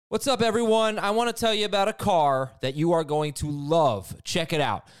What's up, everyone? I want to tell you about a car that you are going to love. Check it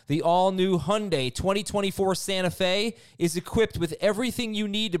out. The all-new Hyundai 2024 Santa Fe is equipped with everything you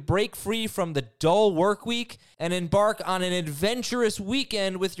need to break free from the dull work week and embark on an adventurous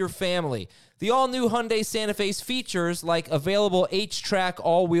weekend with your family. The all-new Hyundai Santa Fe's features like available H-Track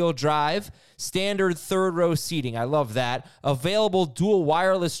all-wheel drive, standard third-row seating, I love that, available dual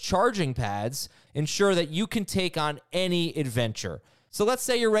wireless charging pads, ensure that you can take on any adventure. So let's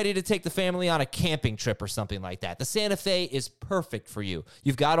say you're ready to take the family on a camping trip or something like that. The Santa Fe is perfect for you.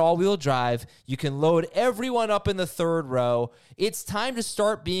 You've got all-wheel drive. You can load everyone up in the third row. It's time to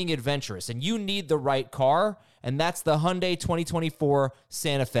start being adventurous, and you need the right car, and that's the Hyundai 2024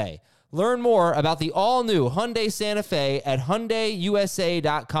 Santa Fe. Learn more about the all-new Hyundai Santa Fe at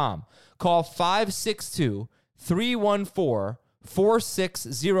HyundaiUSA.com. Call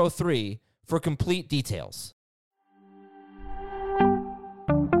 562-314-4603 for complete details.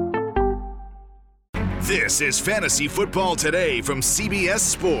 This is Fantasy Football Today from CBS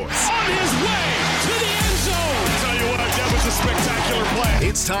Sports. On his way to the end zone. I'll tell you what, that was a spectacular play.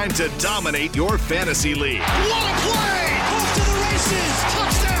 It's time to dominate your fantasy league. What a play! Off to the races.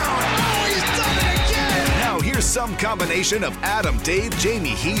 Touchdown. Oh, he's done it again. Now here's some combination of Adam, Dave, Jamie,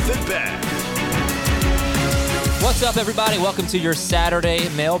 Heath, and Ben. What's up, everybody? Welcome to your Saturday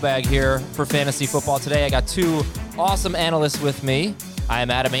mailbag here for Fantasy Football Today. I got two awesome analysts with me. I am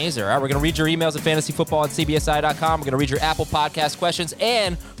Adam Azer. All right, we're going to read your emails at fantasyfootball@cbsi.com. We're going to read your Apple Podcast questions,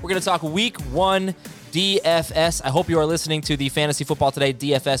 and we're going to talk Week 1 DFS. I hope you are listening to the Fantasy Football Today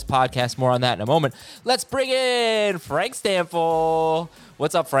DFS podcast. More on that in a moment. Let's bring in Frank Stanfield.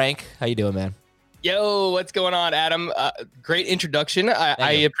 What's up, Frank? How you doing, man? Yo, what's going on, Adam? Great introduction.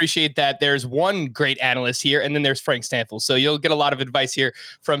 I appreciate that. There's one great analyst here, and then there's Frank Stanfield. So you'll get a lot of advice here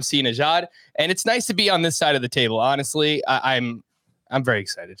from C. Najad, and it's nice to be on this side of the table. Honestly, I'm very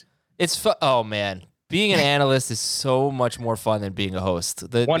excited. It's fun. Oh, man. Being an analyst is so much more fun than being a host.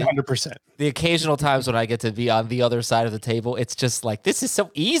 100%. The occasional times when I get to be on the other side of the table, it's just like, this is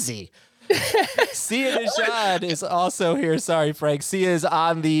so easy. Sia Najad is also here. Sorry, Frank. Sia is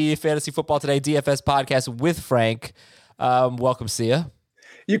on the Fantasy Football Today DFS podcast with Frank. Welcome, Sia.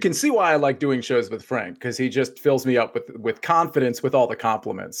 You can see why I like doing shows with Frank, because he just fills me up with confidence with all the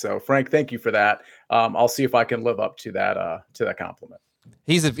compliments. So, Frank, thank you for that. I'll see if I can live up to that compliment.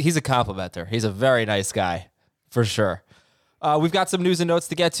 He's a complimenter. He's a very nice guy, for sure. We've got some news and notes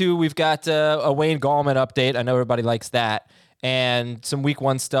to get to. We've got a Wayne Gallman update. I know everybody likes that. And some Week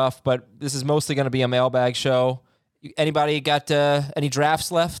 1 stuff, but this is mostly going to be a mailbag show. Anybody got any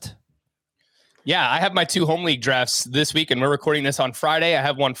drafts left? Yeah, I have my 2 home league drafts this week, and we're recording this on Friday. I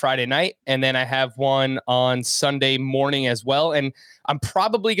have one Friday night, and then I have one on Sunday morning as well. And I'm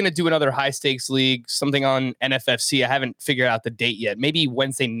probably going to do another high-stakes league, something on NFFC. I haven't figured out the date yet. Maybe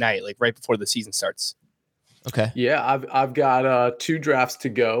Wednesday night, like right before the season starts. Okay. Yeah, I've got 2 drafts to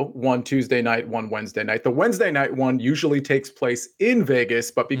go, one Tuesday night, one Wednesday night. The Wednesday night one usually takes place in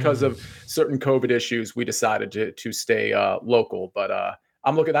Vegas, but because of certain COVID issues, we decided to stay local. But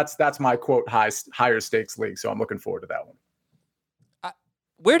I'm looking. That's my quote higher stakes league. So I'm looking forward to that one.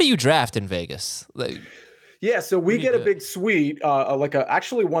 Where do you draft in Vegas? Yeah, so we get a big suite,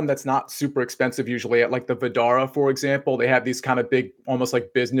 actually one that's not super expensive usually. At like the Vdara, for example, they have these kind of big, almost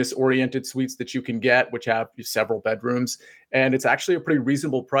like business-oriented suites that you can get, which have several bedrooms. And it's actually a pretty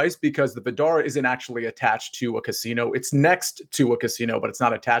reasonable price because the Vdara isn't actually attached to a casino. It's next to a casino, but it's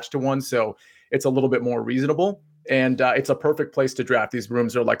not attached to one. So it's a little bit more reasonable. And it's a perfect place to draft. These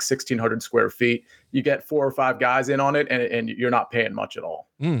rooms are like 1,600 square feet. You get 4 or 5 guys in on it, and you're not paying much at all.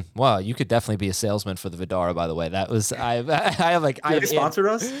 Wow, you could definitely be a salesman for the Vdara. By the way, that was I They sponsor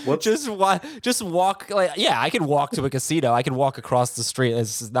us. Whoops. Just walk. I could walk to a casino. I could walk across the street.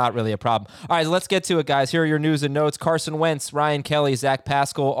 This is not really a problem. All right, let's get to it, guys. Here are your news and notes. Carson Wentz, Ryan Kelly, Zach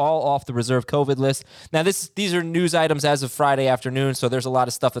Pascal, all off the reserve COVID list. Now, these are news items as of Friday afternoon, so there's a lot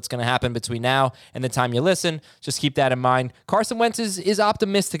of stuff that's going to happen between now and the time you listen. Just keep that in mind. Carson Wentz is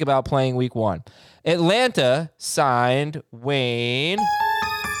optimistic about playing Week 1. Atlanta signed Wayne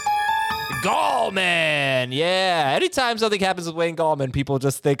Gallman. Yeah. Anytime something happens with Wayne Gallman, people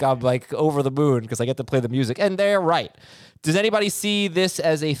just think I'm like over the moon because I get to play the music. And they're right. Does anybody see this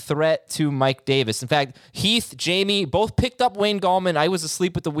as a threat to Mike Davis? In fact, Heath, Jamie, both picked up Wayne Gallman. I was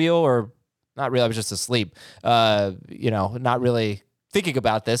asleep at the wheel, or not really. I was just asleep. Not really thinking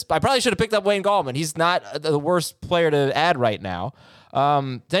about this. But I probably should have picked up Wayne Gallman. He's not the worst player to add right now.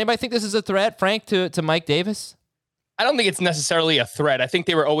 Does anybody think this is a threat, Frank, to Mike Davis? I don't think it's necessarily a threat. I think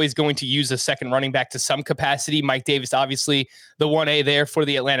they were always going to use a second running back to some capacity. Mike Davis, obviously the 1A there for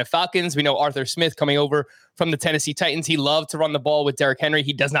the Atlanta Falcons. We know Arthur Smith coming over from the Tennessee Titans. He loved to run the ball with Derrick Henry.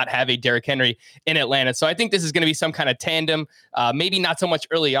 He does not have a Derrick Henry in Atlanta. So I think this is going to be some kind of tandem, maybe not so much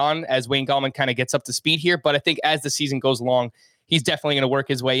early on as Wayne Gallman kind of gets up to speed here. But I think as the season goes along, he's definitely going to work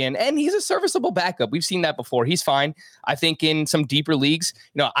his way in, and he's a serviceable backup. We've seen that before. He's fine. I think in some deeper leagues,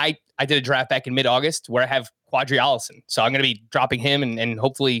 I did a draft back in mid-August where I have Quadri Allison. So I'm going to be dropping him and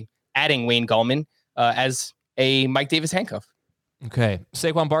hopefully adding Wayne Gallman as a Mike Davis handcuff. Okay.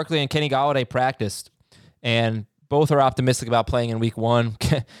 Saquon Barkley and Kenny Golladay practiced, and both are optimistic about playing in week 1.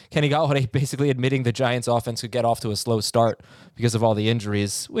 Kenny Golladay basically admitting the Giants offense could get off to a slow start because of all the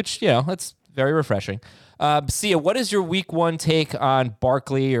injuries, which, that's very refreshing. Sia, what is your week 1 take on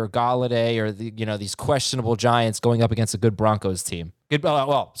Barkley or Golladay or these questionable Giants going up against a good Broncos team?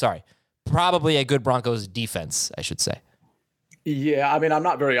 Probably a good Broncos defense, I should say. Yeah, I mean, I'm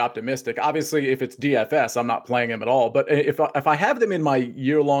not very optimistic. Obviously, if it's DFS, I'm not playing him at all. But if I have them in my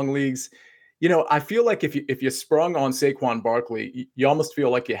year-long leagues, I feel like if you sprung on Saquon Barkley, you almost feel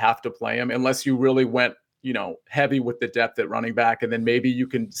like you have to play him unless you really went heavy with the depth at running back, and then maybe you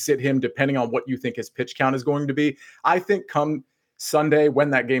can sit him depending on what you think his pitch count is going to be. I think come Sunday,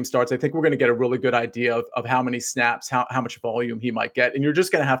 when that game starts, I think we're going to get a really good idea of how many snaps, how much volume he might get. And you're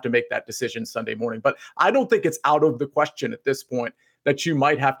just going to have to make that decision Sunday morning. But I don't think it's out of the question at this point that you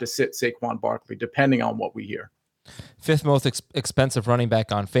might have to sit Saquon Barkley, depending on what we hear. 5th most expensive running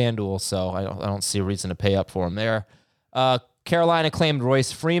back on FanDuel, so I don't see a reason to pay up for him there. Carolina claimed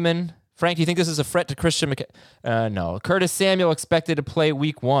Royce Freeman. Frank, do you think this is a threat to Christian no. Curtis Samuel expected to play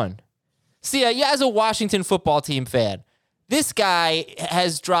week 1. See, as a Washington football team fan, this guy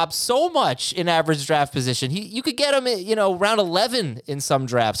has dropped so much in average draft position. You could get him, round 11 in some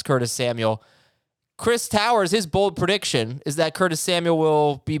drafts, Curtis Samuel. Chris Towers, his bold prediction is that Curtis Samuel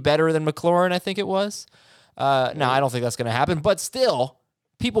will be better than McLaurin, I think it was. No, I don't think that's going to happen. But still,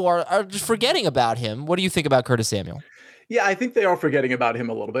 people are just forgetting about him. What do you think about Curtis Samuel? Yeah, I think they are forgetting about him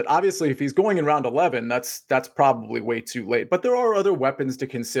a little bit. Obviously, if he's going in round 11, that's probably way too late. But there are other weapons to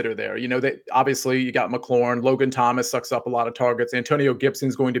consider there. Obviously you got McLaurin, Logan Thomas sucks up a lot of targets. Antonio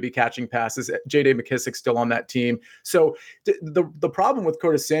Gibson's going to be catching passes. J.D. McKissick's still on that team. So the problem with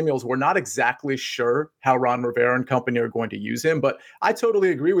Curtis Samuel is we're not exactly sure how Ron Rivera and company are going to use him. But I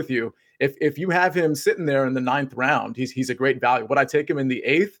totally agree with you. If you have him sitting there in the 9th round, he's a great value. Would I take him in the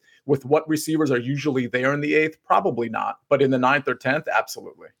 8th? With what receivers are usually there in the 8th? Probably not. But in the 9th or 10th,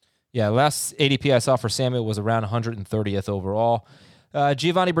 absolutely. Yeah, last ADP I saw for Samuel was around 130th overall.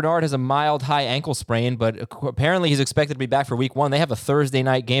 Giovanni Bernard has a mild high ankle sprain, but apparently he's expected to be back for week 1. They have a Thursday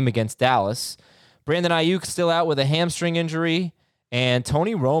night game against Dallas. Brandon Ayuk still out with a hamstring injury. And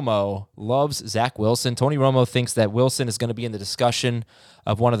Tony Romo loves Zach Wilson. Tony Romo thinks that Wilson is going to be in the discussion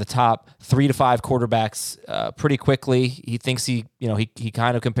of one of the top 3 to 5 quarterbacks pretty quickly. He thinks he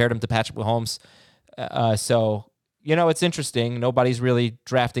kind of compared him to Patrick Mahomes. So it's interesting. Nobody's really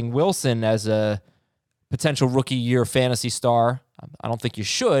drafting Wilson as a potential rookie year fantasy star. I don't think you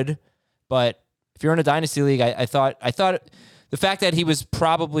should, but if you're in a dynasty league, I thought the fact that he was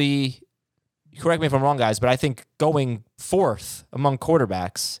probably, correct me if I'm wrong, guys, but I think going 4th among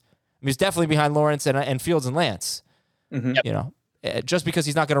quarterbacks, he's definitely behind Lawrence and Fields and Lance. Mm-hmm. Just because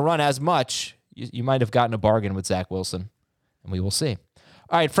he's not going to run as much, you might have gotten a bargain with Zach Wilson, and we will see.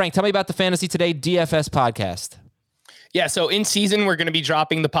 All right, Frank, tell me about the Fantasy Today DFS podcast. Yeah, so in season, we're going to be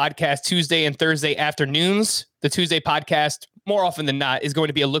dropping the podcast Tuesday and Thursday afternoons. The Tuesday podcast, more often than not, is going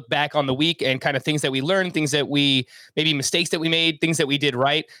to be a look back on the week and kind of things that we learned, things that maybe mistakes that we made, things that we did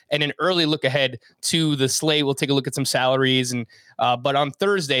right, and an early look ahead to the slate. We'll take a look at some salaries. But on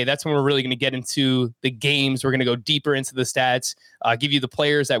Thursday, that's when we're really going to get into the games. We're going to go deeper into the stats, give you the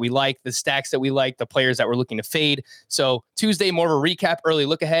players that we like, the stacks that we like, the players that we're looking to fade. So Tuesday, more of a recap, early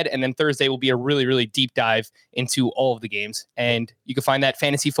look ahead, and then Thursday will be a really, really deep dive into all of the games. And you can find that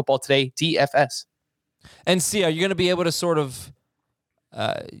Fantasy Football Today DFS. And see, are you going to be able to sort of,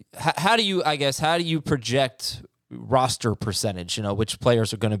 how do you project roster percentage? Which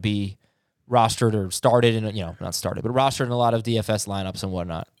players are going to be rostered or started in, not started, but rostered in a lot of DFS lineups and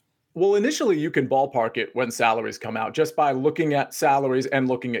whatnot? Well, initially you can ballpark it when salaries come out just by looking at salaries and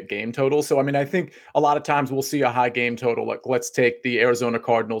looking at game totals. So, I think a lot of times we'll see a high game total. Like let's take the Arizona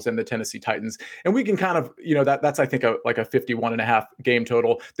Cardinals and the Tennessee Titans. And we can kind of, that's, I think, like a 51.5 game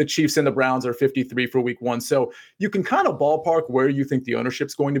total. The Chiefs and the Browns are 53 for week 1. So you can kind of ballpark where you think the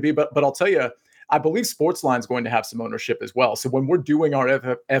ownership's going to be. But I'll tell you, I believe Sportsline is going to have some ownership as well. So when we're doing our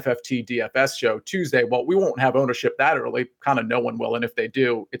FFT DFS show Tuesday, well, we won't have ownership that early. Kind of no one will. And if they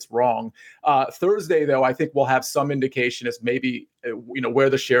do, it's wrong. Thursday, though, I think we'll have some indication as maybe, where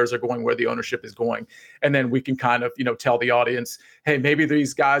the shares are going, where the ownership is going. And then we can kind of, tell the audience, hey, maybe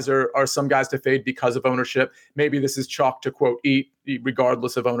these guys are some guys to fade because of ownership. Maybe this is chalk to, quote, eat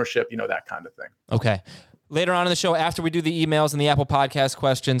regardless of ownership, that kind of thing. Okay. Later on in the show, after we do the emails and the Apple Podcast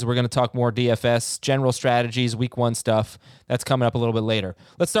questions, we're going to talk more DFS, general strategies, week 1 stuff. That's coming up a little bit later.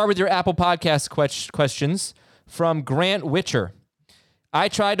 Let's start with your Apple Podcast questions from Grant Witcher. I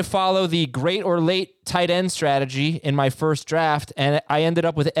tried to follow the great or late tight end strategy in my first draft, and I ended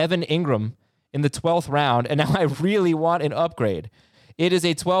up with Evan Ingram in the 12th round, and now I really want an upgrade. It is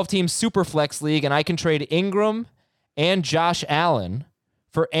a 12-team Superflex league, and I can trade Ingram and Josh Allen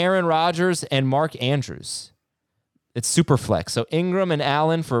for Aaron Rodgers and Mark Andrews. It's Superflex. So Ingram and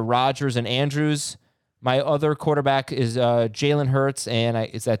Allen for Rodgers and Andrews. My other quarterback is Jalen Hurts, and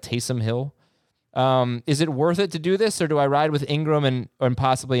is that Taysom Hill? Is it worth it to do this, or do I ride with Ingram and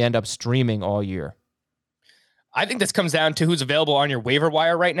possibly end up streaming all year? I think this comes down to who's available on your waiver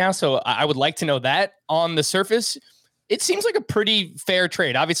wire right now. So I would like to know that. On the surface, it seems like a pretty fair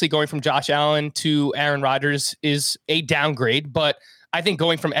trade. Obviously, going from Josh Allen to Aaron Rodgers is a downgrade, but I think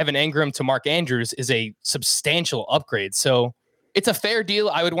going from Evan Ingram to Mark Andrews is a substantial upgrade. So it's a fair deal.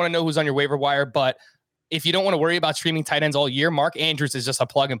 I would want to know who's on your waiver wire, but if you don't want to worry about streaming tight ends all year, Mark Andrews is just a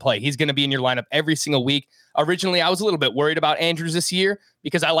plug and play. He's going to be in your lineup every single week. Originally, I was a little bit worried about Andrews this year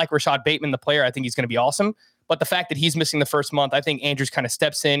because I like Rashad Bateman, the player. I think he's going to be awesome. But the fact that he's missing the first month, I think Andrews kind of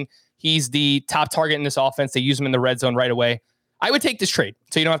steps in. He's the top target in this offense. They use him in the red zone right away. I would take this trade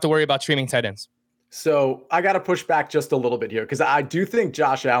so you don't have to worry about streaming tight ends. So I got to push back just a little bit here because I do think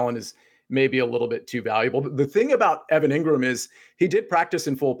Josh Allen is maybe a little bit too valuable. The thing about Evan Ingram is he did practice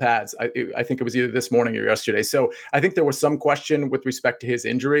in full pads. I think it was either this morning or yesterday. So I think there was some question with respect to his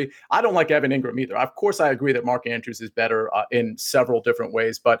injury. I don't like Evan Ingram either. Of course, I agree that Mark Andrews is better in several different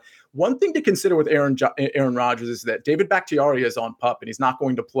ways. But one thing to consider with Aaron Rodgers is that David Bakhtiari is on PUP and he's not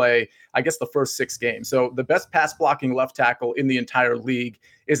going to play, I guess, the first 6 games. So the best pass blocking left tackle in the entire league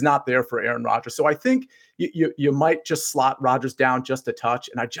is not there for Aaron Rodgers. So I think you might just slot Rodgers down just a touch.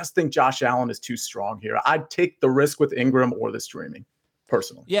 And I just think Josh Allen is too strong here. I'd take the risk with Ingram or the streaming,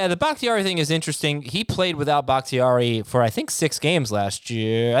 personally. Yeah, the Bakhtiari thing is interesting. He played without Bakhtiari for, I think, 6 games last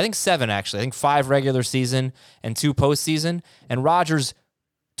year. I think 7, actually. I think 5 regular season and 2 postseason. And Rodgers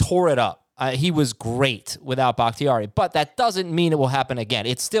tore it up. He was great without Bakhtiari. But that doesn't mean it will happen again.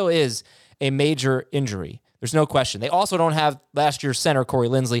 It still is a major injury. There's no question. They also don't have last year's center, Corey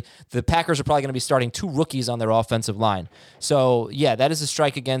Linsley. The Packers are probably going to be starting 2 rookies on their offensive line. So, yeah, that is a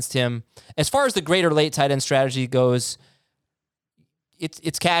strike against him. As far as the greater late tight end strategy goes,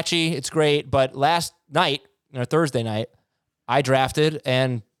 it's catchy, it's great, but last night, Thursday night, I drafted,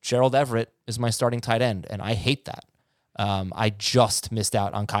 and Gerald Everett is my starting tight end, and I hate that. I just missed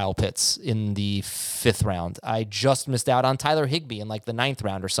out on Kyle Pitts in the 5th round. I just missed out on Tyler Higbee in like the 9th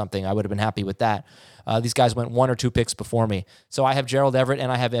round or something. I would have been happy with that. These guys went 1 or 2 picks before me. So I have Gerald Everett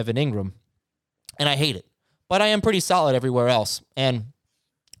and I have Evan Ingram, and I hate it. But I am pretty solid everywhere else. And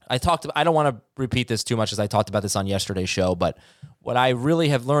I don't want to repeat this too much as I talked about this on yesterday's show, but what I really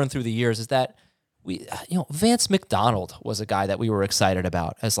have learned through the years is that Vance McDonald was a guy that we were excited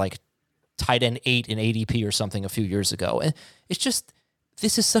about as like tight end 8 in ADP or something a few years ago. And it's just,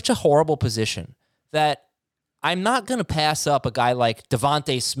 this is such a horrible position that I'm not going to pass up a guy like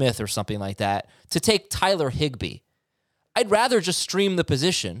Devontae Smith or something like that to take Tyler Higbee. I'd rather just stream the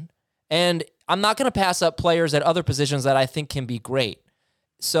position, and I'm not going to pass up players at other positions that I think can be great.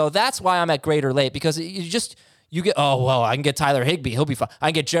 So that's why I'm at great or late, because you get, I can get Tyler Higbee. He'll be fine. I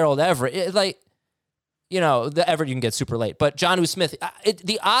can get Gerald Everett. The Everett you can get super late. But Jonnu Smith,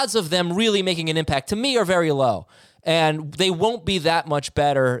 the odds of them really making an impact to me are very low. And they won't be that much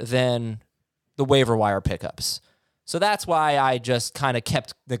better than the waiver wire pickups. So that's why I just kind of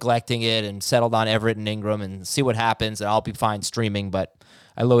kept neglecting it and settled on Everett and Ingram and see what happens. And I'll be fine streaming, but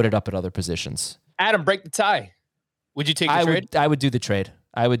I loaded up at other positions. Adam, break the tie. Would you take the trade? I would do the trade.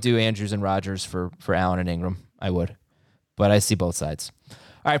 I would do Andrews and Rodgers for Allen and Ingram. I would. But I see both sides.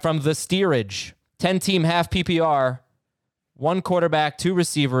 All right, from the Steerage, 10-team half PPR, 1 quarterback, 2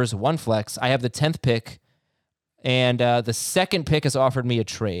 receivers, 1 flex. I have the 10th pick, and the 2nd pick has offered me a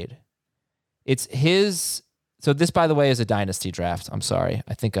trade. It's his. So this, by the way, is a dynasty draft. I'm sorry.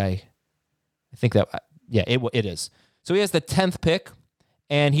 I think that it is. So he has the 10th pick,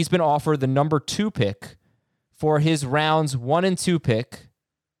 and he's been offered the number 2 pick for his rounds 1 and 2 pick,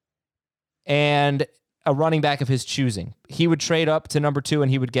 and a running back of his choosing. He would trade up to number 2,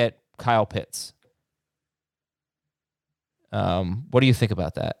 and he would get Kyle Pitts. What do you think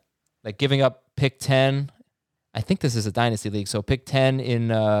about that? Like giving up pick 10. I think this is a dynasty league, so pick 10 in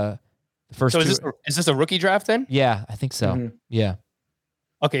the first. So is this a rookie draft then? Yeah, I think so. Mm-hmm. Yeah.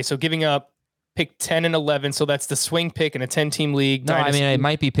 Okay, so giving up pick 10 and 11, so that's the swing pick in a 10-team league. No, dynasty. I mean it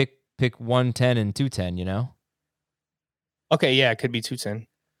might be pick 110 and 210. You know. Okay, yeah, it could be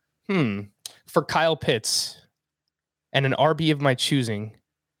 210. For Kyle Pitts and an RB of my choosing.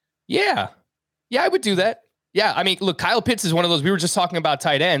 Yeah, I would do that. Yeah, I mean, look, Kyle Pitts is one of those, we were just talking about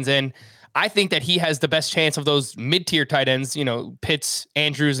tight ends, and I think that he has the best chance of those mid-tier tight ends, Pitts,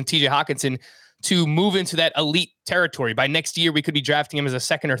 Andrews, and TJ Hawkinson, to move into that elite territory. By next year, we could be drafting him as a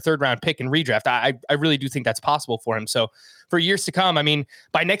second or third round pick in redraft. I really do think that's possible for him. So for years to come, I mean,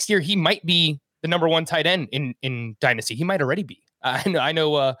 by next year, he might be the number one tight end in Dynasty. He might already be. I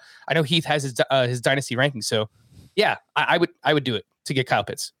know Heath has his Dynasty ranking. So yeah, I would do it to get Kyle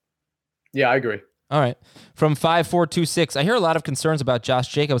Pitts. Yeah, I agree. All right. From 5426, I hear a lot of concerns about Josh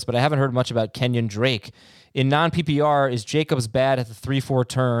Jacobs, but I haven't heard much about Kenyon Drake. In non-PPR, is Jacobs bad at the 3-4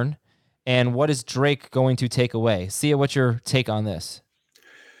 turn? And what is Drake going to take away? Sia, what's your take on this?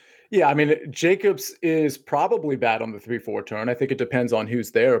 Yeah, I mean, Jacobs is probably bad on the 3-4 turn. I think it depends on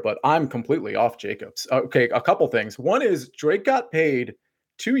who's there, but I'm completely off Jacobs. Okay, a couple things. One is Drake got paid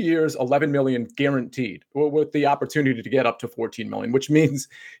 2 years, $11 million guaranteed, with the opportunity to get up to $14 million, which means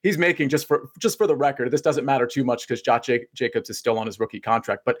he's making, just for the record, this doesn't matter too much because Josh Jacobs is still on his rookie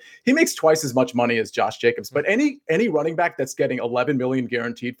contract, but he makes twice as much money as Josh Jacobs. But any running back that's getting $11 million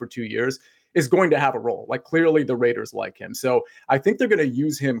guaranteed for 2 years is going to have a role. Like, clearly the Raiders like him. So I think they're going to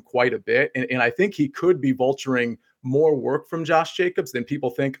use him quite a bit. And I think he could be vulturing more work from Josh Jacobs than people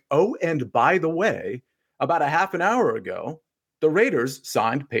think. Oh, and by the way, about a half an hour ago, the Raiders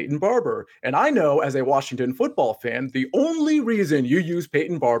signed Peyton Barber. And I know, as a Washington football fan, the only reason you use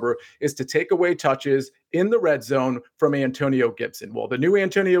Peyton Barber is to take away touches in the red zone from Antonio Gibson. Well, the new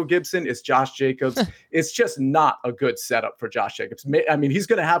Antonio Gibson is Josh Jacobs. It's just not a good setup for Josh Jacobs. I mean, he's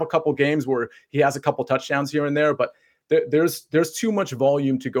going to have a couple games where he has a couple touchdowns here and there, but there's too much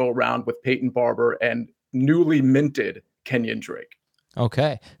volume to go around with Peyton Barber and newly minted Kenyon Drake.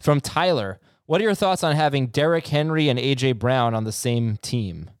 Okay. From Tyler, what are your thoughts on having Derrick Henry and A.J. Brown on the same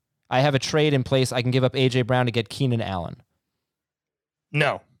team? I have a trade in place. I can give up A.J. Brown to get Keenan Allen.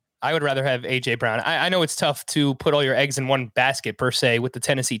 No, I would rather have A.J. Brown. I know it's tough to put all your eggs in one basket, per se, with the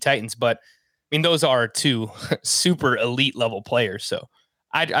Tennessee Titans, but I mean, those are two super elite level players. So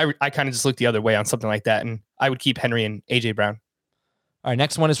I kind of just look the other way on something like that, and I would keep Henry and A.J. Brown. All right,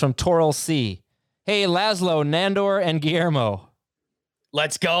 next one is from Toral C. Hey, Laszlo, Nandor, and Guillermo.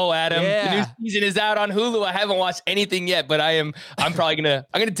 Let's go, Adam. Yeah. The new season is out on Hulu. I haven't watched anything yet, but I'm probably gonna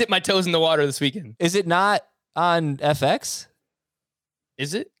dip my toes in the water this weekend. Is it not on FX?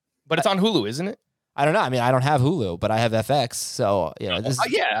 Is it? But it's on Hulu, isn't it? I don't know. I mean, I don't have Hulu, but I have FX. So, this is...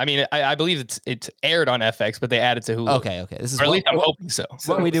 yeah. I mean, I believe it's aired on FX, but they added to Hulu. Okay. This is or at least I'm hoping so.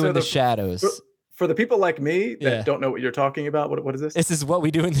 What we do in the shadows. For the people like me that don't know what you're talking about, what is this? This is what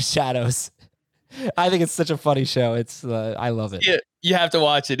we do in the shadows. I think it's such a funny show. It's I love it. Yeah, you have to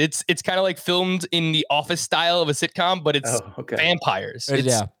watch it. It's kind of like filmed in the Office style of a sitcom, but it's vampires.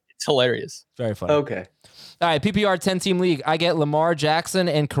 It's hilarious. Very funny. Okay. All right, PPR 10-team league. I get Lamar Jackson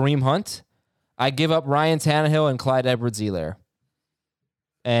and Kareem Hunt. I give up Ryan Tannehill and Clyde Edwards-Helaire.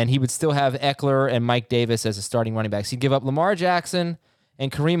 And he would still have Eckler and Mike Davis as a starting running backs. He'd give up Lamar Jackson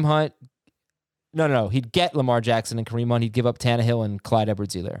and Kareem Hunt. No. He'd get Lamar Jackson and Kareem Hunt. He'd give up Tannehill and Clyde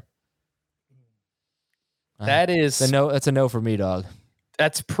Edwards-Helaire. That's a no for me, dog.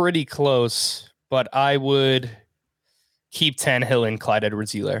 That's pretty close, but I would keep Tannehill and Clyde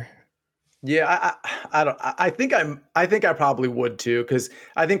Edwards-Helaire. Yeah, I think I probably would too, because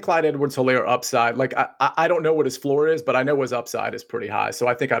I think Clyde Edwards-Helaire upside, like I don't know what his floor is, but I know his upside is pretty high. So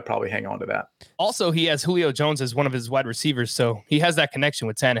I think I'd probably hang on to that. Also, he has Julio Jones as one of his wide receivers, so he has that connection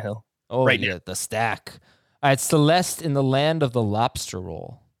with Tannehill. Oh, right now. The stack. All right, Celeste in the land of the lobster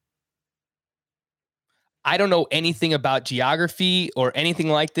roll. I don't know anything about geography or anything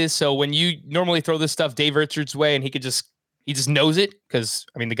like this. So when you normally throw this stuff Dave Richards' way and he just knows it, because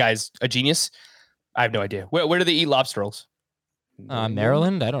I mean the guy's a genius. I have no idea. Where do they eat lobster rolls?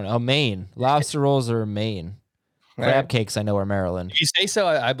 Maryland? I don't know. Maine. Lobster rolls are Maine. Crab cakes, I know, are Maryland. If you say so,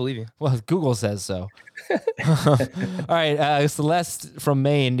 I believe you. Well, Google says so. All right, Celeste from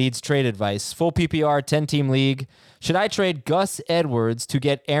Maine needs trade advice. Full PPR, 10-team league. Should I trade Gus Edwards to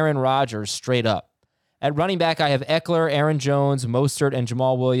get Aaron Rodgers straight up? At running back, I have Eckler, Aaron Jones, Mostert, and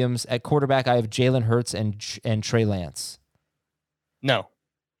Jamal Williams. At quarterback, I have Jalen Hurts and Trey Lance. No.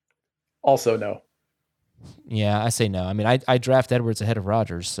 Also no. Yeah, I say no. I mean, I draft Edwards ahead of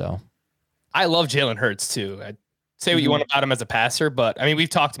Rodgers, so. I love Jalen Hurts, too. Say what you want about him as a passer, but I mean, we've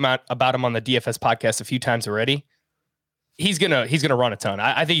talked about him on the DFS podcast a few times already. He's gonna run a ton.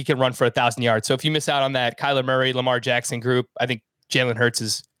 I think he can run for 1,000 yards. So if you miss out on that Kyler Murray, Lamar Jackson group, I think Jalen Hurts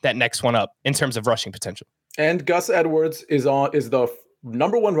is that next one up in terms of rushing potential. And Gus Edwards is the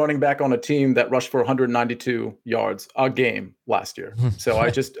number one running back on a team that rushed for 192 yards a game last year. So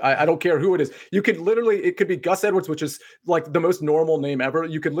I don't care who it is. You could it could be Gus Edwards, which is like the most normal name ever.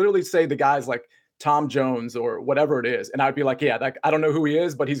 You could literally say the guy's like Tom Jones or whatever it is. And I'd be like, yeah, I don't know who he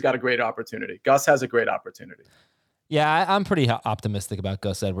is, but he's got a great opportunity. Gus has a great opportunity. Yeah, I'm pretty optimistic about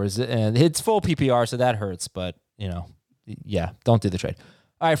Gus Edwards. And it's full PPR, so that hurts. But, yeah, don't do the trade.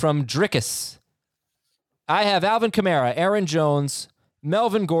 All right, from Drickus. I have Alvin Kamara, Aaron Jones,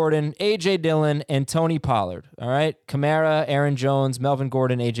 Melvin Gordon, A.J. Dillon, and Tony Pollard. All right? Kamara, Aaron Jones, Melvin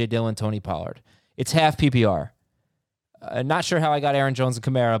Gordon, A.J. Dillon, Tony Pollard. It's half PPR. Not sure how I got Aaron Jones and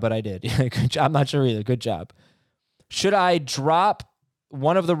Kamara, but I did. Good job. I'm not sure either. Good job. Should I drop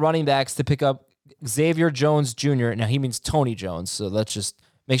one of the running backs to pick up Xavier Jones Jr.? Now, he means Tony Jones, so let's just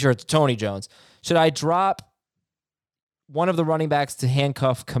make sure it's Tony Jones. Should I drop one of the running backs to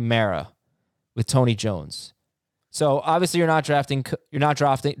handcuff Kamara with Tony Jones? So, obviously, you're not dropping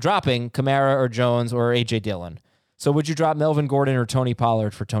Kamara or Jones or A.J. Dillon. So, would you drop Melvin Gordon or Tony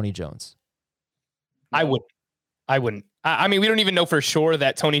Pollard for Tony Jones? I wouldn't. I mean, we don't even know for sure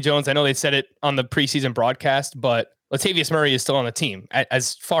that Tony Jones, I know they said it on the preseason broadcast, but Latavius Murray is still on the team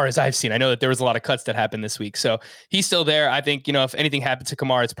as far as I've seen. I know that there was a lot of cuts that happened this week. So he's still there. I think, if anything happened to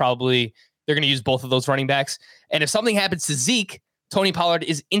Kamara, it's probably they're going to use both of those running backs. And if something happens to Zeke, Tony Pollard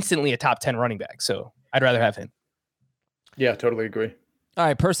is instantly a top 10 running back. So I'd rather have him. Yeah, totally agree. All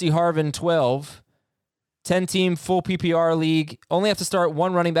right, Percy Harvin, 12. 10-team full PPR league. Only have to start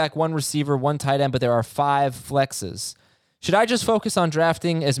one running back, one receiver, one tight end, but there are 5 flexes. Should I just focus on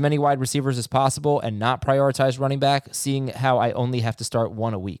drafting as many wide receivers as possible and not prioritize running back, seeing how I only have to start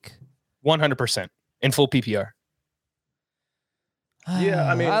one a week? 100% in full PPR.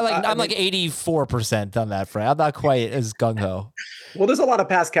 Yeah, I mean, I'm like 84% on that, Fred. I'm not quite as gung-ho. Well, there's a lot of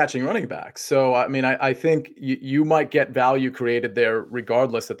pass-catching running backs. So, I mean, I think you might get value created there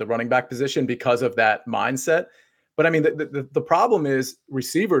regardless at the running back position because of that mindset. But, I mean, the problem is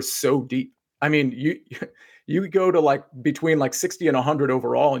receivers so deep. I mean, you go to like between like 60 and 100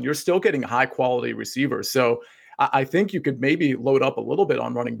 overall, and you're still getting high-quality receivers. So, I think you could maybe load up a little bit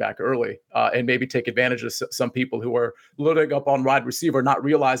on running back early and maybe take advantage of some people who are loading up on wide receiver, not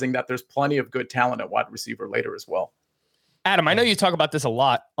realizing that there's plenty of good talent at wide receiver later as well. Adam, I know you talk about this a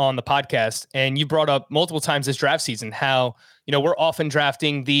lot on the podcast, and you brought up multiple times this draft season how, we're often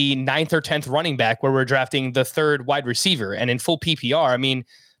drafting the 9th or 10th running back where we're drafting the 3rd wide receiver. And in full PPR, I mean,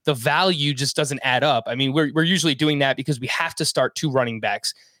 the value just doesn't add up. I mean, we're usually doing that because we have to start 2 running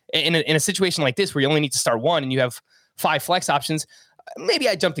backs. In a situation like this where you only need to start 1 and you have 5 flex options, maybe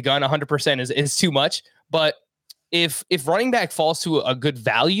I jumped the gun. 100% is too much. But if running back falls to a good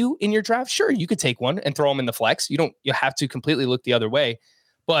value in your draft, sure, you could take one and throw them in the flex. You have to completely look the other way.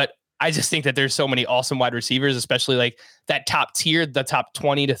 But I just think that there's so many awesome wide receivers, especially like that top tier, the top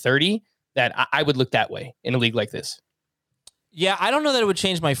 20 to 30, that I would look that way in a league like this. Yeah, I don't know that it would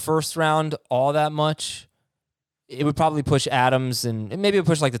change my first round all that much. It would probably push Adams and maybe it would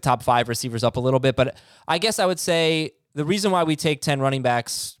push like the top 5 receivers up a little bit. But I guess I would say the reason why we take 10 running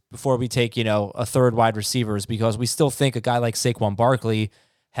backs before we take, a 3rd wide receiver is because we still think a guy like Saquon Barkley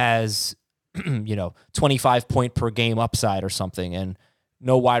has, 25 point per game upside or something. And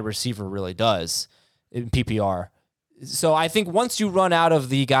no wide receiver really does in PPR. So I think once you run out of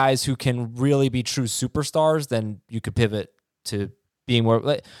the guys who can really be true superstars, then you could pivot to being more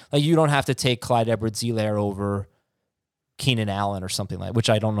like you don't have to take Clyde Edwards-Helaire over Keenan Allen or something like, which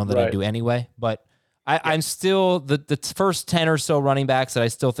I don't know that I do anyway, but I'm still the first 10 or so running backs that I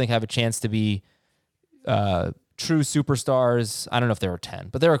still think have a chance to be true superstars. I don't know if there are 10,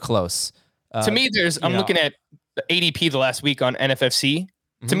 but they're close. To me, I'm looking at the ADP the last week on NFFC.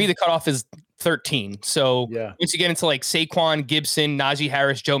 Mm-hmm. To me, the cutoff is 13. So once you get into like Saquon, Gibson, Najee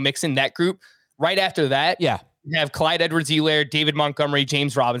Harris, Joe Mixon, that group, right after that, you have Clyde Edwards-Helaire, David Montgomery,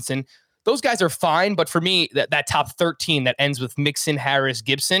 James Robinson. Those guys are fine, but for me, that top 13 that ends with Mixon, Harris,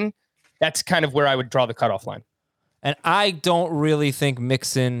 Gibson, that's kind of where I would draw the cutoff line. And I don't really think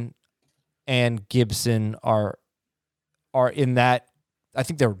Mixon and Gibson are in that. I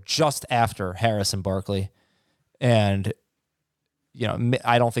think they're just after Harris and Barkley. And,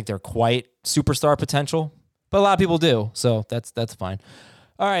 I don't think they're quite superstar potential, but a lot of people do. So that's fine.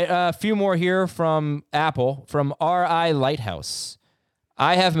 All right, a few more here from Apple, from R.I. Lighthouse.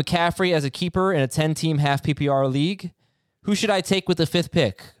 I have McCaffrey as a keeper in a 10-team half PPR league. Who should I take with the 5th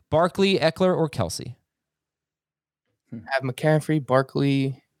pick? Barkley, Eckler, or Kelsey? Have McCaffrey,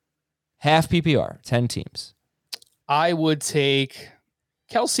 Barkley. Half PPR, 10 teams. I would take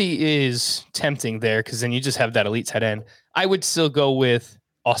Kelsey is tempting there because then you just have that elite tight end. I would still go with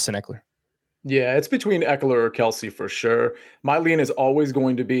Austin Eckler. Yeah, it's between Eckler or Kelsey for sure. My lean is always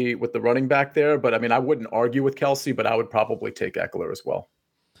going to be with the running back there, but I mean, I wouldn't argue with Kelsey, but I would probably take Eckler as well.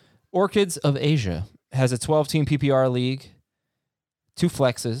 Orchids of Asia has a 12-team PPR league, 2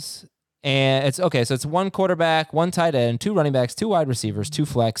 flexes, and it's okay. So it's 1 quarterback, 1 tight end, 2 running backs, 2 wide receivers, 2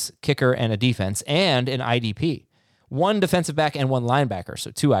 flex, kicker, and a defense, and an IDP. 1 defensive back and 1 linebacker, so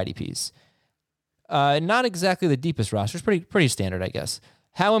 2 IDPs. Not exactly the deepest roster. It's pretty standard, I guess.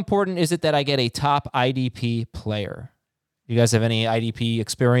 How important is it that I get a top IDP player? You guys have any IDP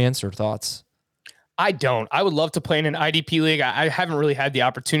experience or thoughts? I don't. I would love to play in an IDP league. I haven't really had the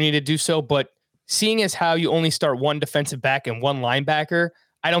opportunity to do so, but seeing as how you only start 1 defensive back and 1 linebacker,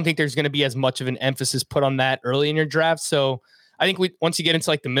 I don't think there's going to be as much of an emphasis put on that early in your draft. So I think once you get into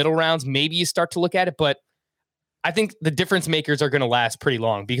like the middle rounds, maybe you start to look at it, but I think the difference makers are going to last pretty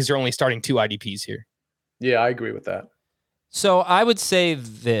long because you're only starting 2 IDPs here. Yeah, I agree with that. So I would say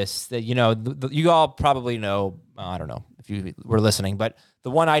this, that, you all probably know, I don't know if you were listening, but the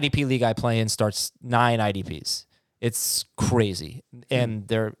 1 IDP league I play in starts 9 IDPs. It's crazy.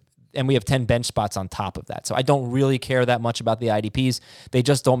 And we have 10 bench spots on top of that. So I don't really care that much about the IDPs. They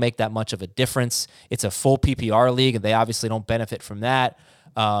just don't make that much of a difference. It's a full PPR league, and they obviously don't benefit from that.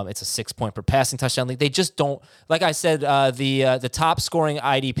 It's a 6-point per passing touchdown league. They just don't, like I said, the top scoring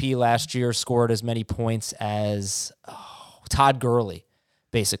IDP last year scored as many points as Todd Gurley,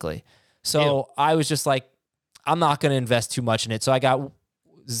 basically. So I was just like, I'm not going to invest too much in it. So I got,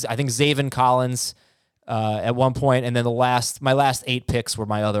 I think, Zaven Collins at one point, and then my last 8 picks were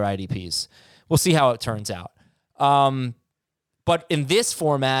my other IDPs. We'll see how it turns out. But in this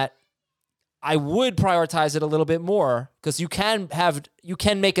format, I would prioritize it a little bit more because you can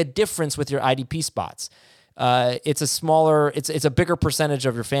make a difference with your IDP spots. It's a bigger percentage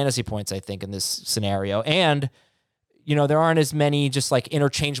of your fantasy points, I think, in this scenario. And, there aren't as many just like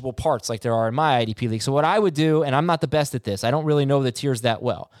interchangeable parts like there are in my IDP league. So what I would do, and I'm not the best at this, I don't really know the tiers that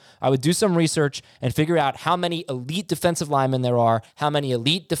well. I would do some research and figure out how many elite defensive linemen there are, how many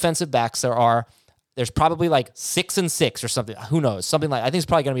elite defensive backs there are. There's probably like 6 and 6 or something. Who knows? Something like, I think it's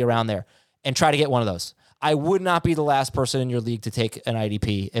probably going to be around there. And try to get one of those. I would not be the last person in your league to take an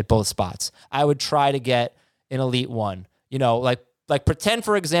IDP at both spots. I would try to get an elite one. Like pretend,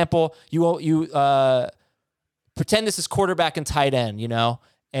 for example, you pretend this is quarterback and tight end,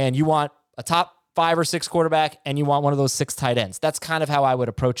 and you want a top 5 or 6 quarterback, and you want one of those 6 tight ends. That's kind of how I would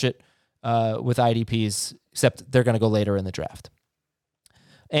approach it with IDPs, except they're going to go later in the draft.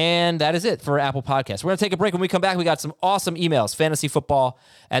 And that is it for Apple Podcasts. We're going to take a break. When we come back, we got some awesome emails.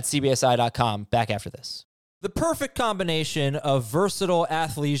 fantasyfootball@cbsi.com. Back after this. The perfect combination of versatile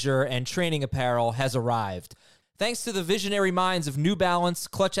athleisure and training apparel has arrived. Thanks to the visionary minds of New Balance,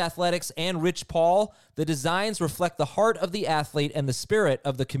 Clutch Athletics, and Rich Paul, the designs reflect the heart of the athlete and the spirit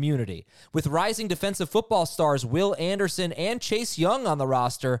of the community. With rising defensive football stars Will Anderson and Chase Young on the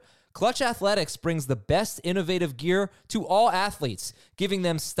roster, Clutch Athletics brings the best innovative gear to all athletes, giving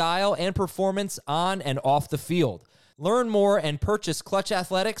them style and performance on and off the field. Learn more and purchase Clutch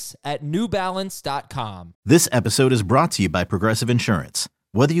Athletics at newbalance.com. This episode is brought to you by Progressive Insurance.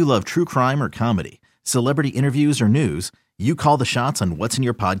 Whether you love true crime or comedy, celebrity interviews or news, you call the shots on what's in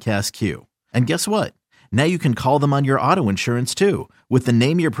your podcast queue. And guess what? Now you can call them on your auto insurance too with the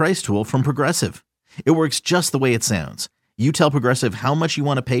Name Your Price tool from Progressive. It works just the way it sounds. You tell Progressive how much you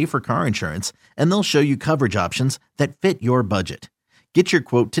want to pay for car insurance, and they'll show you coverage options that fit your budget. Get your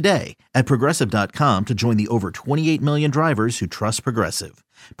quote today at Progressive.com to join the over 28 million drivers who trust Progressive.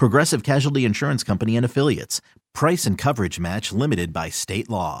 Progressive Casualty Insurance Company and Affiliates. Price and coverage match limited by state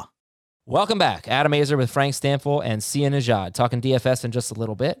law. Welcome back. Adam Aizer with Frank Stanfill and Sia Nejad. Talking DFS in just a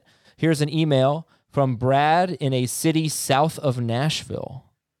little bit. Here's an email from Brad in a city south of Nashville.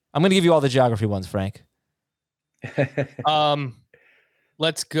 I'm going to give you all the geography ones, Frank.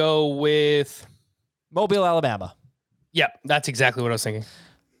 Let's go with Mobile, Alabama. Yep, that's exactly what I was thinking.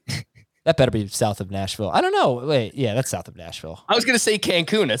 That better be south of Nashville. I don't know. Wait, yeah, that's south of Nashville. I was going to say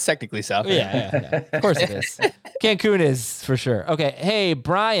Cancun. That's technically south. Yeah. Of course it is. Cancun is for sure. Okay. Hey,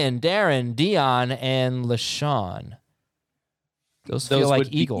 Brian, Darren, Dion, and LaShawn. Those feel like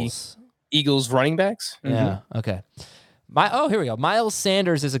Eagles. Eagles running backs? Yeah. Okay. Here we go. Miles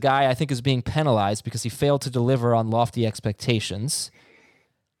Sanders is a guy I think is being penalized because he failed to deliver on lofty expectations.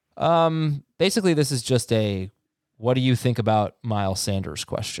 Basically, this is just a what do you think about Miles Sanders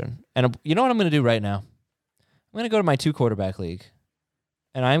question. And you know what I'm going to do right now? I'm going to go to my 2 quarterback league,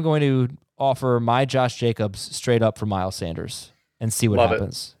 and I'm going to offer my Josh Jacobs straight up for Miles Sanders and see what Love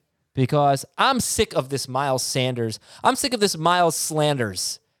happens. Because I'm sick of this Miles Sanders. I'm sick of this Miles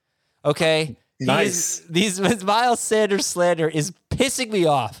slanders. Okay? Nice. These Miles Sanders slander is pissing me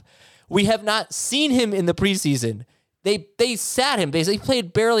off. We have not seen him in the preseason. They sat him. They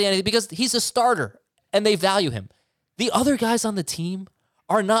played barely anything because he's a starter and they value him. The other guys on the team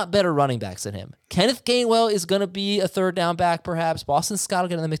are not better running backs than him. Kenneth Gainwell is going to be a third down back, perhaps. Boston Scott will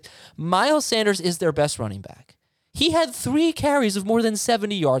get in the mix. Miles Sanders is their best running back. He had 3 carries of more than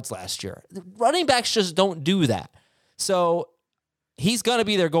 70 yards last year. Running backs just don't do that. So he's going to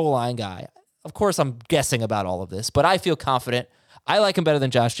be their goal line guy. Of course, I'm guessing about all of this, but I feel confident. I like him better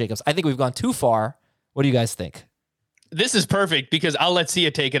than Josh Jacobs. I think we've gone too far. What do you guys think? This is perfect because I'll let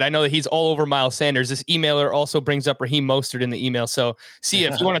Sia take it. I know that he's all over Miles Sanders. This emailer also brings up Raheem Mostert in the email. So, Sia,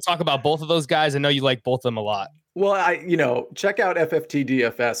 if you want to talk about both of those guys, I know you like both of them a lot. Well, check out FFT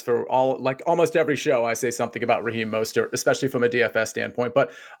DFS for almost every show. I say something about Raheem Mostert, especially from a DFS standpoint.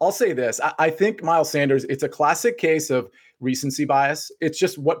 But I'll say this. I think Miles Sanders, it's a classic case of recency bias. It's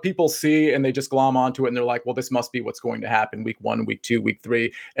just what people see and they just glom onto it. And they're like, well, this must be what's going to happen week 1, week 2, week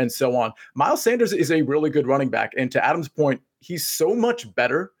 3, and so on. Miles Sanders is a really good running back. And to Adam's point, he's so much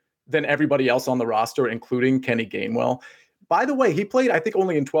better than everybody else on the roster, including Kenny Gainwell. By the way, he played, I think,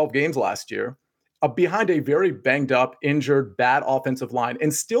 only in 12 games last year. Behind a very banged up, injured, bad offensive line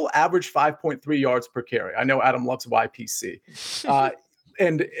and still averaged 5.3 yards per carry. I know Adam loves YPC.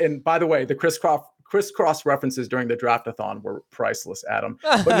 And by the way, the crisscross references during the draft-a-thon were priceless, Adam.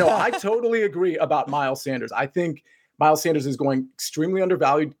 But no, I totally agree about Miles Sanders. I think Miles Sanders is going extremely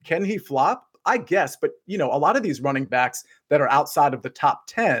undervalued. Can he flop? I guess. But, a lot of these running backs that are outside of the top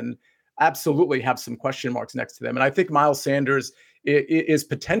 10 absolutely have some question marks next to them. And I think Miles Sanders is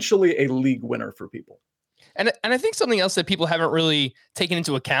potentially a league winner for people. And I think something else that people haven't really taken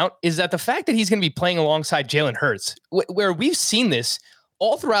into account is that the fact that he's going to be playing alongside Jalen Hurts, where we've seen this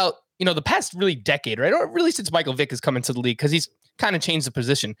all throughout, the past really decade, right? Or really since Michael Vick has come into the league, because he's kind of changed the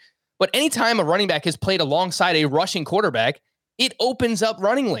position. But anytime a running back has played alongside a rushing quarterback, it opens up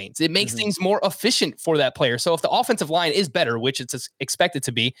running lanes. It makes things more efficient for that player. So if the offensive line is better, which it's expected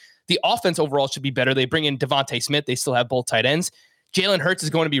to be, the offense overall should be better. They bring in Devontae Smith. They still have both tight ends. Jalen Hurts is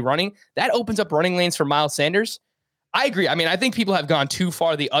going to be running. That opens up running lanes for Miles Sanders. I agree. I mean, I think people have gone too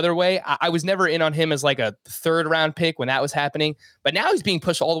far the other way. I was never in on him as like a 3rd round pick when that was happening, but now he's being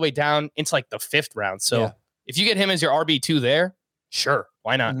pushed all the way down into like the 5th round. So if you get him as your RB2 there, sure.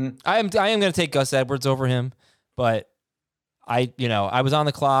 Why not? I am going to take Gus Edwards over him, but I was on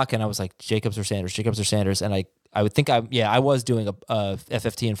the clock and I was like, Jacobs or Sanders. And I would think I was doing a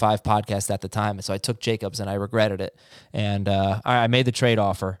FFT and 5 podcast at the time. So I took Jacobs and I regretted it. And I made the trade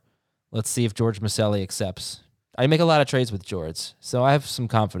offer. Let's see if George Maselli accepts. I make a lot of trades with George, so I have some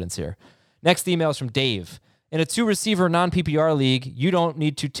confidence here. Next email is from Dave. In a 2-receiver non-PPR league, you don't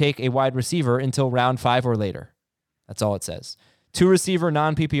need to take a wide receiver until round 5 or later. That's all it says. 2-receiver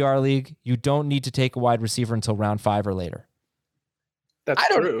non-PPR league, you don't need to take a wide receiver until round 5 or later. That's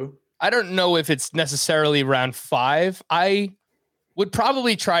true. I don't know if it's necessarily round 5. I would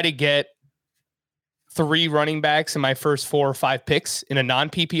probably try to get 3 running backs in my first 4 or 5 picks in a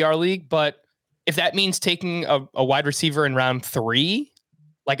non-PPR league, but if that means taking a wide receiver in round 3,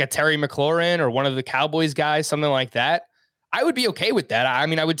 like a Terry McLaurin or one of the Cowboys guys, something like that, I would be okay with that. I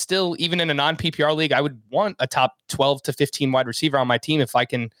mean, I would still, even in a non-PPR league, I would want a top 12 to 15 wide receiver on my team if I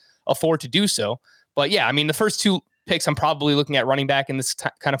can afford to do so. But yeah, I mean, the first 2 picks, I'm probably looking at running back in this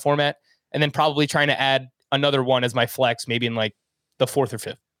kind of format, and then probably trying to add another one as my flex, maybe in like the 4th or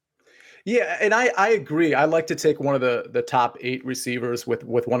 5th. Yeah, and I agree. I like to take one of the top 8 receivers with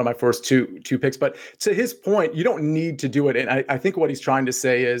one of my first two picks. But to his point, you don't need to do it. And I think what he's trying to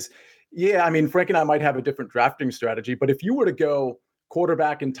say is, yeah, I mean, Frank and I might have a different drafting strategy, but if you were to go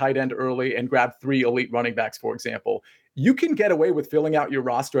quarterback and tight end early and grab 3 elite running backs, for example, you can get away with filling out your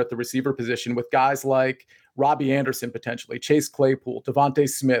roster at the receiver position with guys like Robbie Anderson, potentially, Chase Claypool, Devontae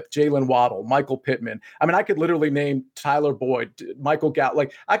Smith, Jalen Waddle, Michael Pittman. I mean, I could literally name Tyler Boyd, Michael Gallup.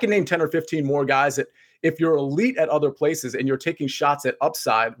 Like, I can name 10 or 15 more guys that if you're elite at other places and you're taking shots at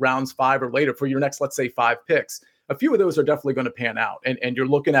upside rounds 5 or later for your next, let's say, 5 picks, a few of those are definitely going to pan out. And you're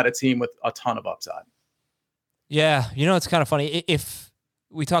looking at a team with a ton of upside. Yeah. It's kind of funny. If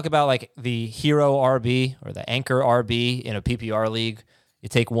we talk about like the hero RB or the anchor RB in a PPR league, you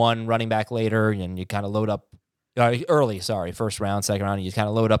take one running back later and you kind of load up first round, second round, and you kind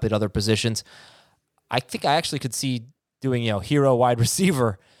of load up at other positions. I think I actually could see doing, hero wide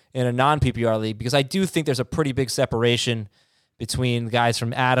receiver in a non-PPR league, because I do think there's a pretty big separation between guys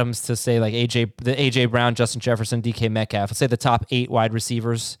from Adams to say like AJ Brown, Justin Jefferson, DK Metcalf. Let's say the top 8 wide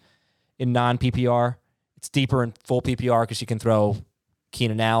receivers in non-PPR. It's deeper in full PPR because you can throw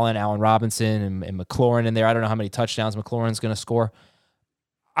Keenan Allen, Allen Robinson, and McLaurin in there. I don't know how many touchdowns McLaurin's going to score.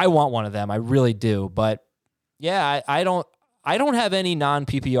 I want one of them. I really do. But yeah, I don't have any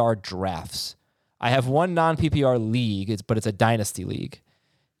non-PPR drafts. I have one non-PPR league, but it's a dynasty league.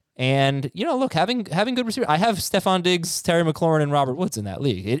 And, look, having good receivers. I have Stephon Diggs, Terry McLaurin, and Robert Woods in that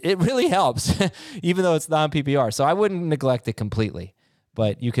league. It really helps, even though it's non-PPR. So I wouldn't neglect it completely.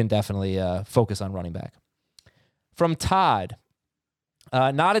 But you can definitely focus on running back. From Todd,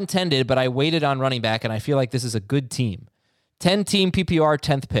 not intended, but I waited on running back, and I feel like this is a good team. 10-team PPR,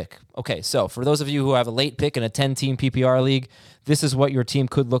 10th pick. Okay, so for those of you who have a late pick in a 10-team PPR league, this is what your team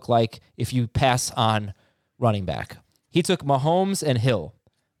could look like if you pass on running back. He took Mahomes and Hill.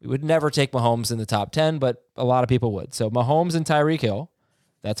 We would never take Mahomes in the top 10, but a lot of people would. So Mahomes and Tyreek Hill,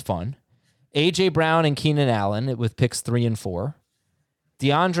 that's fun. A.J. Brown and Keenan Allen with picks 3 and 4.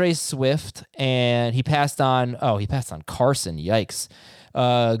 DeAndre Swift, and he passed on Carson, yikes.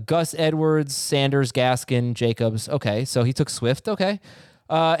 Gus Edwards, Sanders, Gaskin, Jacobs. Okay, so he took Swift, okay.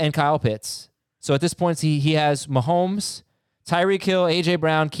 And Kyle Pitts. So at this point, he has Mahomes, Tyreek Hill, A.J.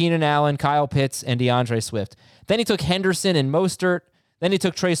 Brown, Keenan Allen, Kyle Pitts, and DeAndre Swift. Then he took Henderson and Mostert. Then he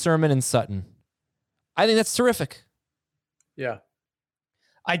took Trey Sermon and Sutton. I think that's terrific. Yeah.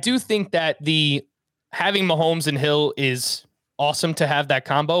 I do think that having Mahomes and Hill is awesome to have that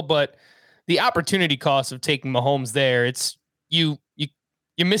combo, but the opportunity cost of taking Mahomes there, it's you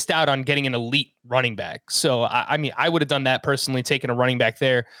missed out on getting an elite running back. So I mean, I would have done that personally, taking a running back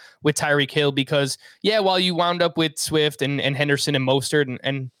there with Tyreek Hill, because while you wound up with Swift and Henderson and Mostert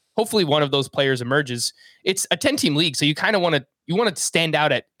and hopefully one of those players emerges, it's a 10-team league, so you kind of want to stand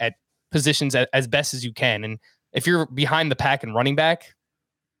out at positions as best as you can. And if you're behind the pack and running back,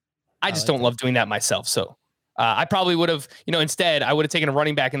 I just don't love doing that myself. So I probably would have, instead I would have taken a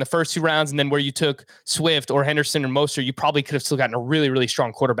running back in the first 2 rounds, and then where you took Swift or Henderson or Mostert, you probably could have still gotten a really, really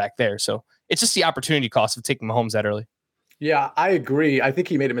strong quarterback there. So it's just the opportunity cost of taking Mahomes that early. Yeah, I agree. I think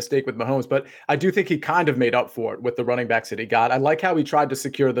he made a mistake with Mahomes, but I do think he kind of made up for it with the running backs that he got. I like how he tried to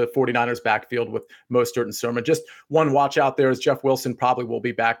secure the 49ers backfield with Mostert and Sermon. Just one watch out there is Jeff Wilson probably will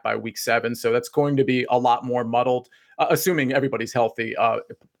be back by week 7. So that's going to be a lot more muddled, assuming everybody's healthy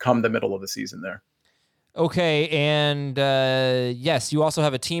come the middle of the season there. Okay, and yes, you also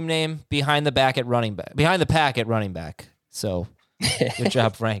have a team name behind the pack at running back. So good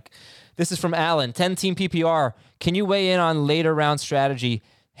job, Frank. This is from Alan, 10-team PPR. Can you weigh in on later round strategy?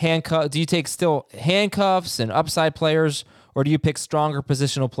 Do you take still handcuffs and upside players, or do you pick stronger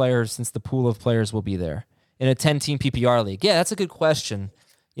positional players since the pool of players will be there in a 10-team PPR league? Yeah, that's a good question.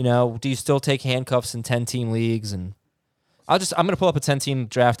 Do you still take handcuffs in 10-team leagues? And I'm going to pull up a 10-team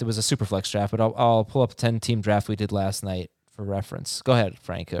draft. It was a Superflex draft, but I'll pull up a 10-team draft we did last night for reference. Go ahead,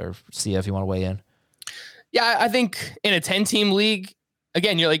 Frank, or Sia, if you want to weigh in. Yeah, I think in a 10-team league,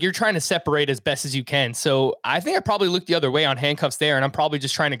 again, you're trying to separate as best as you can. So I think I probably look the other way on handcuffs there, and I'm probably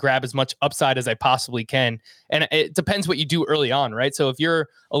just trying to grab as much upside as I possibly can. And it depends what you do early on, right? So if you're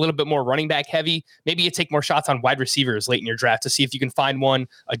a little bit more running back heavy, maybe you take more shots on wide receivers late in your draft to see if you can find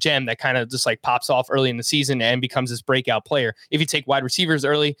a gem that kind of just like pops off early in the season and becomes this breakout player. If you take wide receivers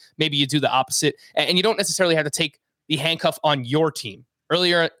early, maybe you do the opposite, and you don't necessarily have to take the handcuff on your team.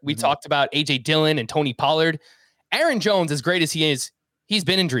 Earlier, we talked about A.J. Dillon and Tony Pollard. Aaron Jones, as great as he is, he's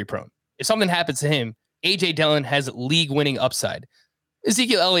been injury prone. If something happens to him, A.J. Dillon has league-winning upside.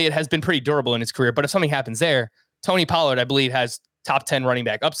 Ezekiel Elliott has been pretty durable in his career, but if something happens there, Tony Pollard, I believe, has top 10 running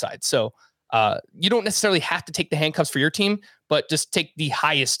back upside. So you don't necessarily have to take the handcuffs for your team, but just take the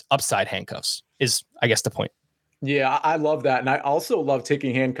highest upside handcuffs is, I guess, the point. Yeah, I love that. And I also love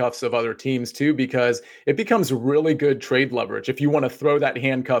taking handcuffs of other teams too, because it becomes really good trade leverage. If you want to throw that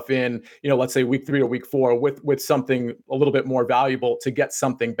handcuff in, let's say week 3 or week 4 with something a little bit more valuable to get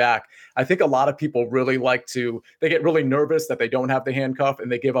something back. I think a lot of people really they get really nervous that they don't have the handcuff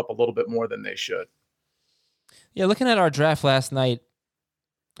and they give up a little bit more than they should. Yeah, looking at our draft last night,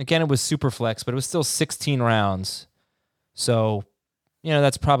 again, it was super flex, but it was still 16 rounds. So,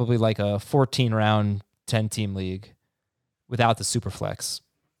 that's probably like a 14 round 10-team league without the super flex.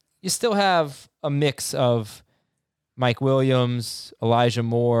 You still have a mix of Mike Williams, Elijah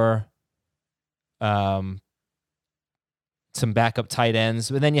Moore, some backup tight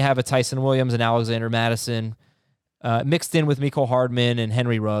ends, but then you have a Tyson Williams and Alexander Madison mixed in with Mecole Hardman and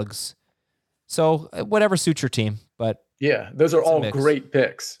Henry Ruggs. So whatever suits your team, but yeah, those are all great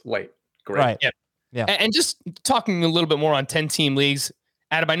picks late. Great. Right. Yeah. And just talking a little bit more on 10-team leagues,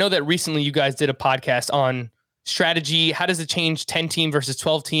 Adam, I know that recently you guys did a podcast on strategy. How does it change 10-team versus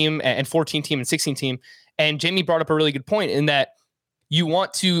 12-team and 14-team and 16-team? And Jamie brought up a really good point in that you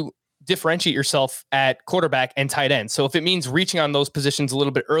want to differentiate yourself at quarterback and tight end. So if it means reaching on those positions a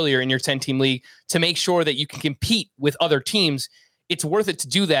little bit earlier in your 10-team league to make sure that you can compete with other teams, it's worth it to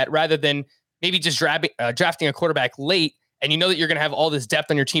do that rather than maybe just drafting a quarterback late and you know that you're going to have all this depth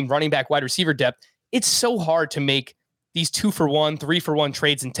on your team, running back, wide receiver depth. It's so hard to make these 2-for-1, 3-for-1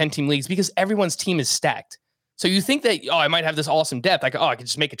 trades in 10-team leagues because everyone's team is stacked. So you think that, I might have this awesome depth. Like, I can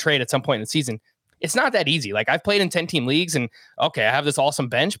just make a trade at some point in the season. It's not that easy. Like, I've played in 10-team leagues and, I have this awesome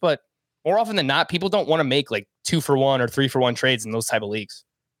bench, but more often than not, people don't want to make like 2-for-1 or 3-for-1 trades in those type of leagues.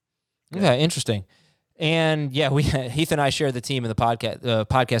 Okay, interesting. And yeah, Heath and I shared the team in the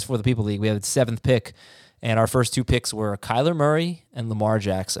podcast for the People League. We had the 7th pick, and our first 2 picks were Kyler Murray and Lamar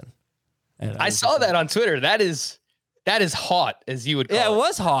Jackson. And I saw that on Twitter. That is hot, as you would call it. Yeah, it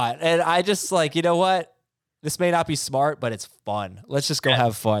was hot. And I just like, you know what? This may not be smart, but it's fun. Let's just go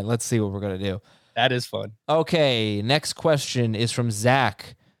have fun. Let's see what we're going to do. That is fun. Okay, next question is from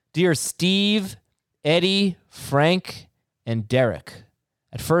Zach. Dear Steve, Eddie, Frank, and Derek.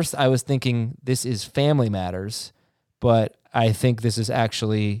 At first, I was thinking this is Family Matters, but I think this is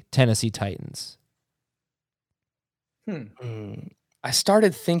actually Tennessee Titans. I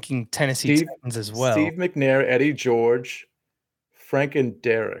started thinking Tennessee Titans as well. Steve McNair, Eddie George, Frank, and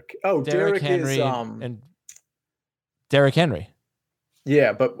Derek. Oh, Derek Henry is and Derek Henry.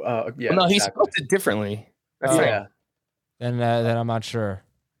 Yeah, but yeah. Well, no, he spelled it differently. Yeah. Then I'm not sure.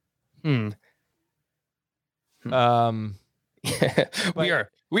 We are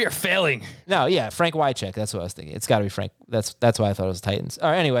failing. No, yeah, Frank Wycheck. That's what I was thinking. It's got to be Frank. That's why I thought it was Titans. All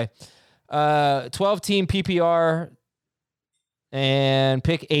right, anyway. 12-team PPR and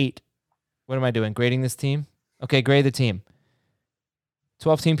pick 8. What am I doing? Grading this team? Okay, grade the team.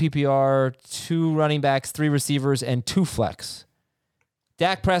 12-team PPR, 2 running backs, 3 receivers, and 2 flex.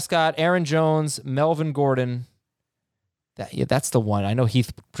 Dak Prescott, Aaron Jones, Melvin Gordon. That's the one. I know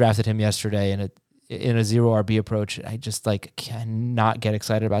Heath drafted him yesterday in a 0 RB approach. I just cannot get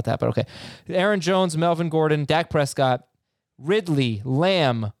excited about that, but okay. Aaron Jones, Melvin Gordon, Dak Prescott, Ridley,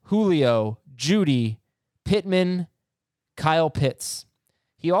 Lamb, Julio, Judy, Pittman, Kyle Pitts.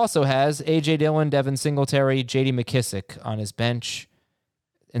 He also has A.J. Dillon, Devin Singletary, J.D. McKissick on his bench,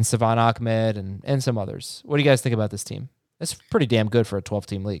 and Savon Ahmed and some others. What do you guys think about this team? That's pretty damn good for a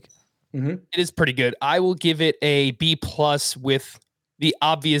 12-team league. Mm-hmm. It is pretty good. I will give it a B+ with the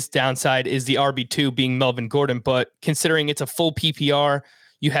obvious downside is the RB2 being Melvin Gordon, but considering it's a full PPR,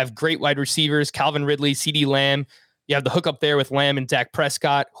 you have great wide receivers, Calvin Ridley, CeeDee Lamb. You have the hookup there with Lamb and Dak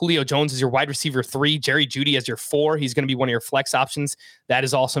Prescott. Julio Jones is your wide receiver 3. Jerry Jeudy as your 4. He's going to be one of your flex options. That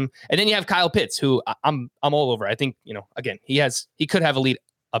is awesome. And then you have Kyle Pitts, who I'm all over. I think, again, he could have elite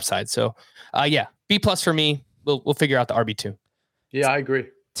upside. So, B+ for me. We'll figure out the RB2. Yeah, I agree.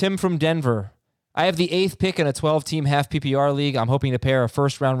 Tim from Denver. I have the 8th pick in a 12-team half PPR league. I'm hoping to pair a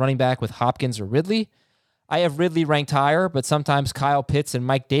first-round running back with Hopkins or Ridley. I have Ridley ranked higher, but sometimes Kyle Pitts and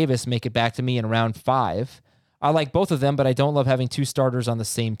Mike Davis make it back to me in round 5. I like both of them, but I don't love having 2 starters on the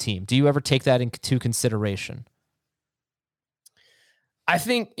same team. Do you ever take that into consideration? I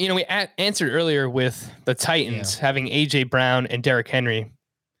think, we answered earlier with the Titans having A.J. Brown and Derrick Henry.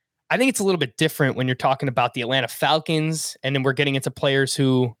 I think it's a little bit different when you're talking about the Atlanta Falcons, and then we're getting into players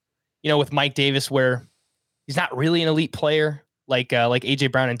who, with Mike Davis, where he's not really an elite player like A.J.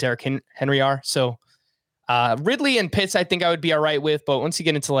 Brown and Derrick Henry are. So Ridley and Pitts, I think I would be all right with, but once you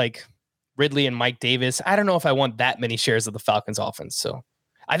get into Ridley and Mike Davis, I don't know if I want that many shares of the Falcons offense. So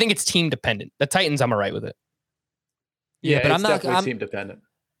I think it's team dependent. The Titans, I'm all right with it. Yeah, but I'm definitely team dependent.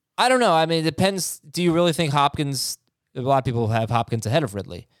 I don't know. I mean, it depends. Do you really think Hopkins, a lot of people have Hopkins ahead of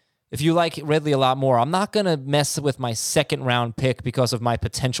Ridley. If you like Ridley a lot more, I'm not going to mess with my 2nd round pick because of my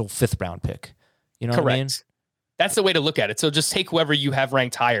potential 5th round pick. You know Correct. what I mean? That's the way to look at it. So just take whoever you have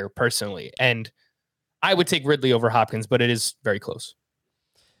ranked higher personally. And I would take Ridley over Hopkins, but it is very close.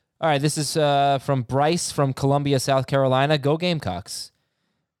 All right, this is from Bryce from Columbia, South Carolina. Go Gamecocks.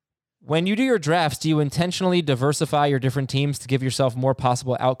 When you do your drafts, do you intentionally diversify your different teams to give yourself more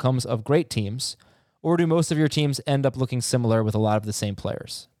possible outcomes of great teams? Or do most of your teams end up looking similar with a lot of the same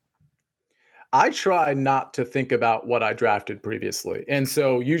players? I try not to think about what I drafted previously. And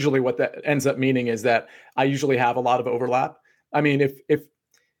so usually what that ends up meaning is that I usually have a lot of overlap. I mean,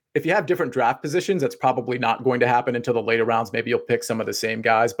 if you have different draft positions, that's probably not going to happen until the later rounds. Maybe you'll pick some of the same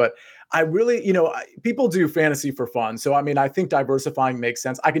guys, but I really, people do fantasy for fun. So, I mean, I think diversifying makes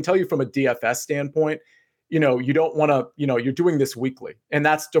sense. I can tell you from a DFS standpoint, you don't want to, you're doing this weekly, and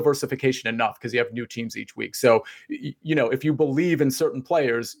that's diversification enough because you have new teams each week. So, if you believe in certain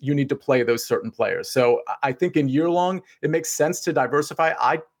players, you need to play those certain players. So I think in year long, it makes sense to diversify.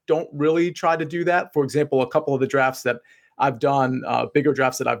 I don't really try to do that. For example, a couple of the drafts that I've done bigger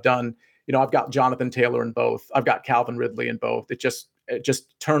drafts that I've done. I've got Jonathan Taylor in both. I've got Calvin Ridley in both. It just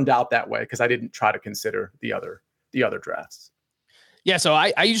turned out that way because I didn't try to consider the other drafts. Yeah, so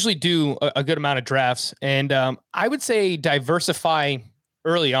I usually do a good amount of drafts, and I would say diversify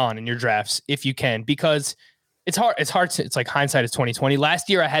early on in your drafts if you can, because it's hard. It's like hindsight is 2020. Last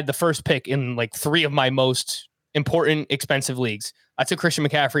year, I had the first pick in like 3 of my most important, expensive leagues. I took Christian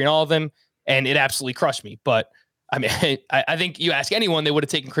McCaffrey in all of them, and it absolutely crushed me. But I mean, I think you ask anyone, they would have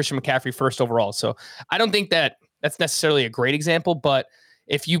taken Christian McCaffrey first overall. So I don't think that's necessarily a great example, but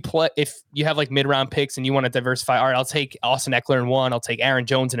if you have like mid-round picks and you want to diversify, all right, I'll take Austin Eckler in one, I'll take Aaron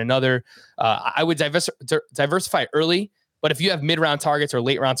Jones in another. I would diversify early, but if you have mid-round targets or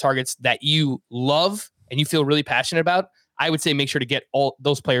late-round targets that you love and you feel really passionate about, I would say make sure to get all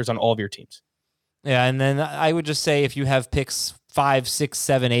those players on all of your teams. Yeah, and then I would just say if you have picks 5, 6,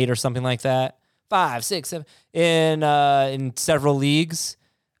 7, 8 or something like that, 5, 6, 7 in several leagues,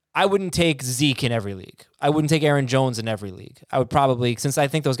 I wouldn't take Zeke in every league. I wouldn't take Aaron Jones in every league. I would probably, since I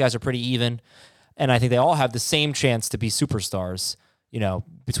think those guys are pretty even, and I think they all have the same chance to be superstars,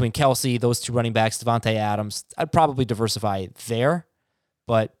 between Kelsey, those 2 running backs, Devontae Adams, I'd probably diversify there.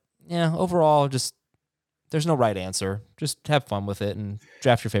 But, yeah, overall, just there's no right answer. Just have fun with it and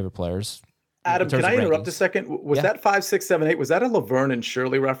draft your favorite players. Adam, can I interrupt a second? Was that 5, 6, 7, 8? Was that a Laverne and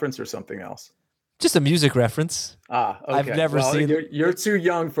Shirley reference or something else? Just a music reference. Okay. I've never seen. You're too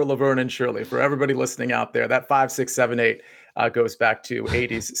young for Laverne and Shirley. For everybody listening out there, that 5, 6, 7, 8 goes back to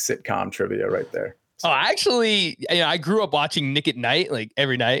 80s sitcom trivia right there. So. Oh, actually, I grew up watching Nick at Night, like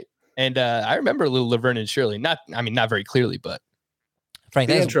every night, and I remember a little Laverne and Shirley. Not very clearly, but Frank,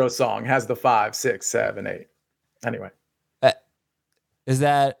 the intro song has the 5, 6, 7, 8. Anyway,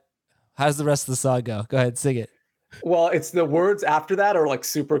 how's the rest of the song go? Go ahead, sing it. Well, it's the words after that are like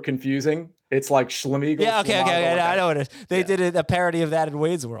super confusing. It's like Schlemiegel. Yeah, okay. I know what it is. They did a parody of that in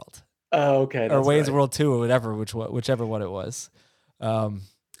Wayne's World. Oh, okay. Or Wayne's World 2 or whatever, whichever one it was.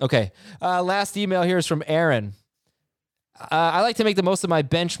 Okay. Last email here is from Aaron. I like to make the most of my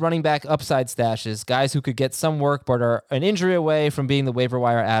bench running back upside stashes, guys who could get some work but are an injury away from being the waiver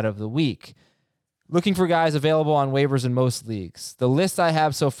wire ad of the week. Looking for guys available on waivers in most leagues. The list I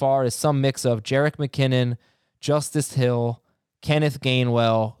have so far is some mix of Jerick McKinnon, Justice Hill, Kenneth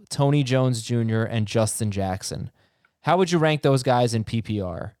Gainwell, Tony Jones Jr., and Justin Jackson. How would you rank those guys in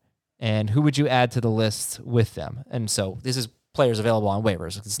PPR? And who would you add to the list with them? And so this is players available on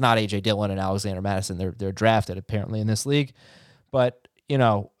waivers. It's not A.J. Dillon and Alexander Madison. They're drafted apparently in this league. But,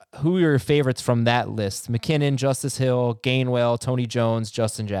 who are your favorites from that list? McKinnon, Justice Hill, Gainwell, Tony Jones,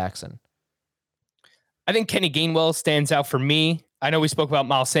 Justin Jackson. I think Kenny Gainwell stands out for me. I know we spoke about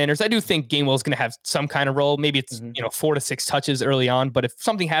Miles Sanders. I do think Gainwell is going to have some kind of role. Maybe it's 4 to 6 touches early on, but if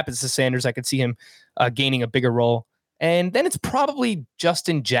something happens to Sanders, I could see him gaining a bigger role. And then it's probably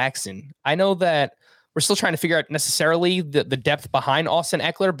Justin Jackson. I know that we're still trying to figure out necessarily the depth behind Austin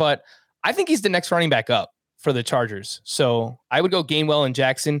Eckler, but I think he's the next running back up for the Chargers. So I would go Gainwell and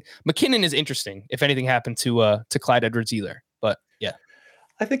Jackson. McKinnon is interesting if anything happened to Clyde Edwards-Helaire, but yeah.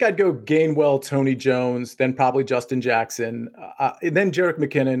 I think I'd go Gainwell, Tony Jones, then probably Justin Jackson, then Jerick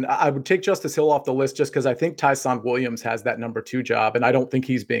McKinnon. I would take Justice Hill off the list just because I think Tyson Williams has that number 2 job, and I don't think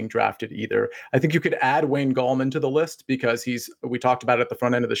he's being drafted either. I think you could add Wayne Gallman to the list because we talked about it at the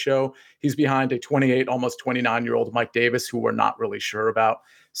front end of the show. He's behind a 28, almost 29-year-old Mike Davis, who we're not really sure about.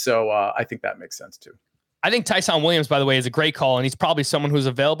 So I think that makes sense too. I think Tyson Williams, by the way, is a great call, and he's probably someone who's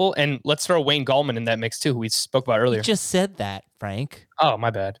available. And let's throw Wayne Gallman in that mix too, who we spoke about earlier. You just said that, Frank. Oh, my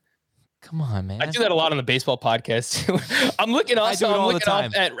bad. Come on, man. I do that a lot on the baseball podcast. I'm looking off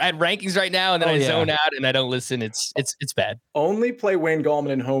at rankings right now, and then I zone out and I don't listen. It's bad. Only play Wayne Gallman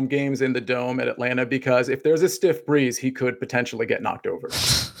in home games in the Dome at Atlanta because if there's a stiff breeze, he could potentially get knocked over.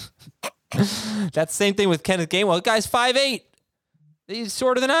 That's the same thing with Kenneth Gainwell. The guy's 5'8". He's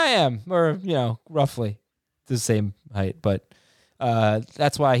shorter than I am, or roughly the same height. But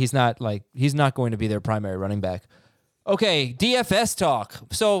that's why he's not going to be their primary running back. Okay, DFS talk.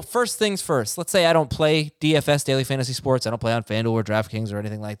 So first things first. Let's say I don't play DFS, Daily Fantasy Sports. I don't play on FanDuel or DraftKings or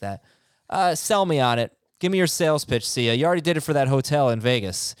anything like that. Sell me on it. Give me your sales pitch, Sia. You already did it for that hotel in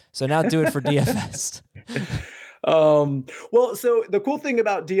Vegas. So now do it for DFS. Well, so the cool thing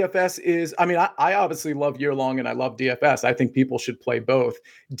about DFS is, I obviously love year long and I love DFS. I think people should play both.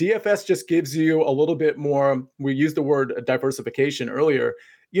 DFS just gives you a little bit more. We used the word diversification earlier.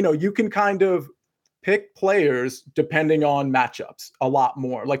 You can kind of pick players depending on matchups a lot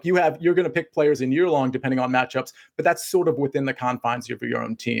more. Like you're going to pick players in year long depending on matchups, but that's sort of within the confines of your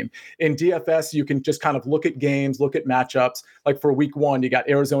own team. In DFS, you can just kind of look at games, look at matchups. Like for week 1, you got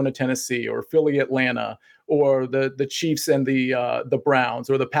Arizona, Tennessee, or Philly, Atlanta, or the Chiefs and the Browns,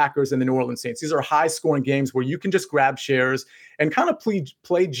 or the Packers and the New Orleans Saints. These are high scoring games where you can just grab shares and kind of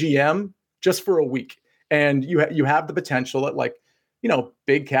play GM just for a week. And you have the potential at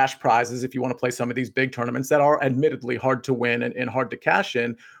big cash prizes if you want to play some of these big tournaments that are admittedly hard to win and hard to cash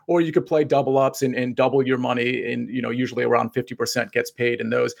in, or you could play double ups and double your money, and usually around 50% gets paid in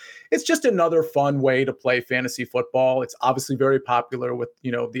those. It's just another fun way to play fantasy football. It's obviously very popular with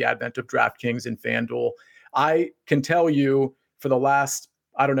the advent of DraftKings and FanDuel. I can tell you for the last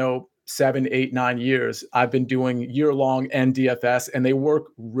 7, 8, 9 years, I've been doing year-long NDFS, and they work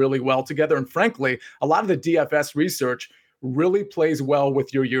really well together. And frankly, a lot of the DFS research really plays well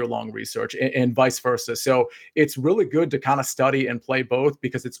with your year-long research and vice versa. So it's really good to kind of study and play both,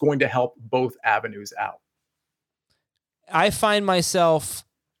 because it's going to help both avenues out. I find myself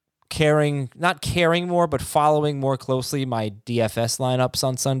not caring more, but following more closely my DFS lineups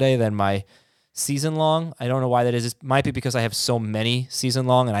on Sunday than my season long. I don't know why that is. It might be because I have so many season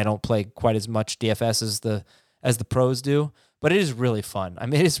long and I don't play quite as much DFS as the pros do. But it is really fun. I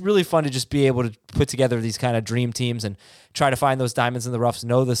mean, it's really fun to just be able to put together these kind of dream teams and try to find those diamonds in the roughs,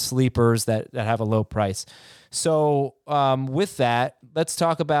 know the sleepers that have a low price. So with that, let's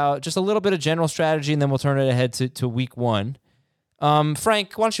talk about just a little bit of general strategy, and then we'll turn it ahead to week 1.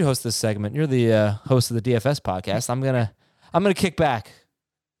 Frank, why don't you host this segment? You're the host of the DFS podcast. I'm gonna kick back.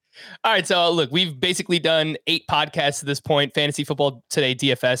 All right, so look, we've basically done 8 podcasts to this point, Fantasy Football Today,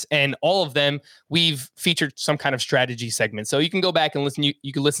 DFS, and all of them we've featured some kind of strategy segment. So you can go back and listen.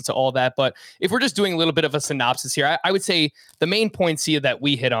 You can listen to all that. But if we're just doing a little bit of a synopsis here, I would say the main points here that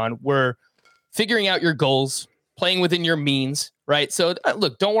we hit on were figuring out your goals, playing within your means, right? So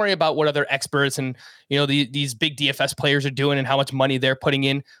look, don't worry about what other experts and these big DFS players are doing and how much money they're putting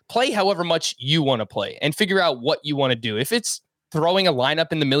in. Play however much you want to play and figure out what you want to do. If it's throwing a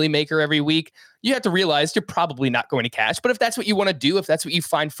lineup in the Millie Maker every week, you have to realize you're probably not going to cash. But if that's what you want to do, if that's what you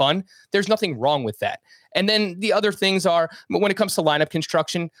find fun, there's nothing wrong with that. And then the other things are, when it comes to lineup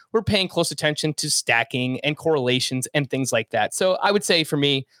construction, we're paying close attention to stacking and correlations and things like that. So I would say for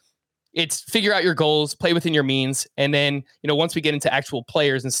me, it's figure out your goals, play within your means. And then, once we get into actual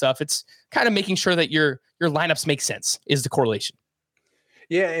players and stuff, it's kind of making sure that your lineups make sense is the correlation.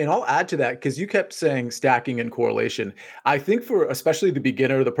 Yeah, and I'll add to that, because you kept saying stacking and correlation. I think for especially the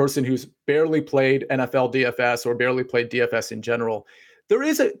beginner, the person who's barely played NFL DFS or barely played DFS in general, there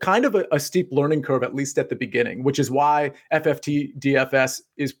is a kind of a steep learning curve, at least at the beginning, which is why FFT DFS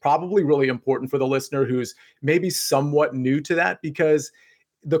is probably really important for the listener who's maybe somewhat new to that, because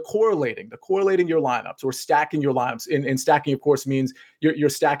the correlating your lineups or stacking your lineups, and stacking, of course, means you're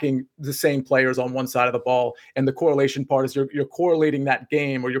stacking the same players on one side of the ball. And the correlation part is you're correlating that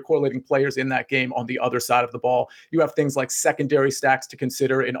game, or you're correlating players in that game on the other side of the ball. You have things like secondary stacks to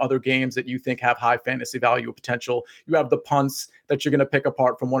consider in other games that you think have high fantasy value or potential. You have the punts that you're going to pick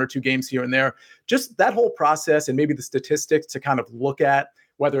apart from 1 or 2 games here and there. Just that whole process, and maybe the statistics to kind of look at,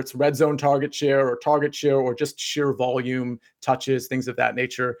 whether it's red zone target share or just sheer volume, touches, things of that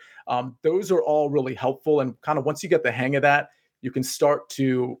nature. Those are all really helpful. And kind of once you get the hang of that, you can start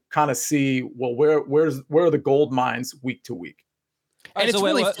to kind of see, well, where are the gold mines week to week. And it's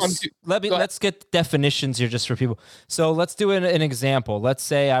really fun to, let's get definitions here just for people. So let's do an example. Let's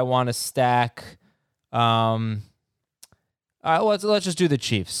say I want to stack. Let's just do the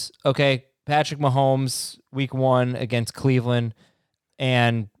Chiefs. Okay, Patrick Mahomes, week 1 against Cleveland,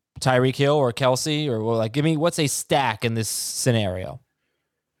 and Tyreek Hill or Kelsey, or give me what's a stack in this scenario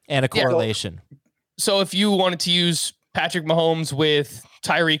and a correlation. So if you wanted to use Patrick Mahomes with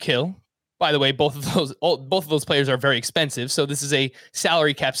Tyreek Hill, by the way, both of those players are very expensive. So this is a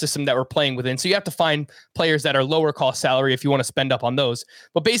salary cap system that we're playing within. So you have to find players that are lower cost salary if you want to spend up on those.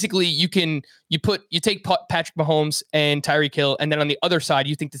 But basically you take Patrick Mahomes and Tyreek Hill, and then on the other side,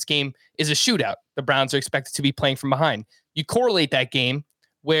 you think this game is a shootout. The Browns are expected to be playing from behind. You correlate that game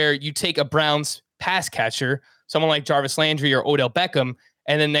where you take a Browns pass catcher, someone like Jarvis Landry or Odell Beckham,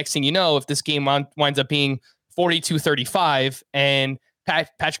 and then next thing you know, if this game winds up being 42-35 and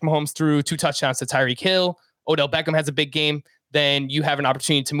Patrick Mahomes threw 2 touchdowns to Tyreek Hill, Odell Beckham has a big game, then you have an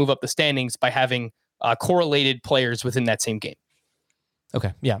opportunity to move up the standings by having correlated players within that same game.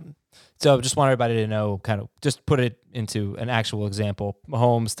 Okay, yeah. So just want everybody to know, kind of just put it into an actual example.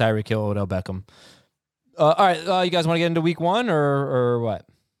 Mahomes, Tyreek Hill, Odell Beckham. All right, you guys want to get into week 1 or what?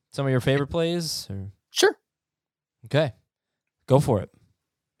 Some of your favorite plays? Or? Sure. Okay, go for it.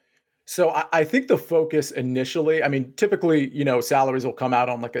 So I think the focus initially, I mean, typically, salaries will come out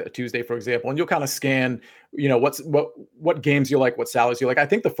on like a Tuesday, for example, and you'll kind of scan, what games you like, what salaries you like. I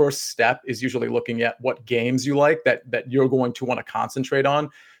think the first step is usually looking at what games you like that you're going to want to concentrate on.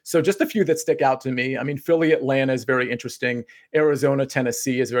 So just a few that stick out to me. I mean, Philly, Atlanta is very interesting. Arizona,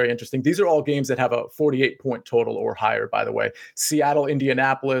 Tennessee is very interesting. These are all games that have a 48-point total or higher, by the way. Seattle,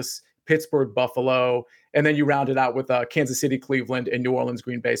 Indianapolis, Pittsburgh, Buffalo, and then you round it out with Kansas City, Cleveland, and New Orleans,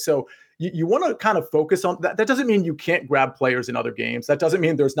 Green Bay. So you want to kind of focus on that. That doesn't mean you can't grab players in other games. That doesn't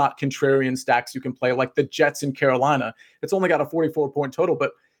mean there's not contrarian stacks you can play, like the Jets in Carolina. It's only got a 44-point total,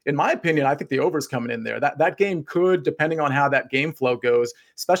 but in my opinion, I think the over's coming in there. That game could, depending on how that game flow goes,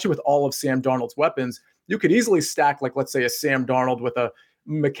 especially with all of Sam Darnold's weapons, you could easily stack, like, let's say, a Sam Darnold with a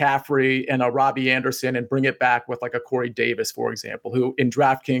McCaffrey and a Robbie Anderson and bring it back with like a Corey Davis, for example, who in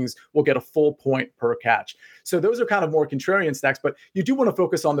DraftKings will get a full point per catch. So those are kind of more contrarian stacks, but you do want to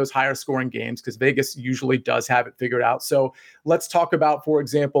focus on those higher scoring games because Vegas usually does have it figured out. So let's talk about, for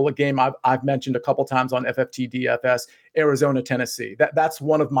example, a game I've mentioned a couple times on FFT DFS, Arizona, Tennessee. That's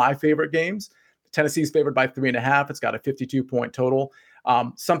one of my favorite games. Tennessee's favored by 3.5. It's got a 52-point total.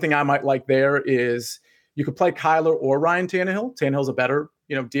 Something I might like there is you could play Kyler or Ryan Tannehill. Tannehill's a better,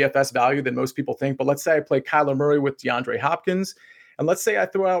 DFS value than most people think. But let's say I play Kyler Murray with DeAndre Hopkins, and let's say I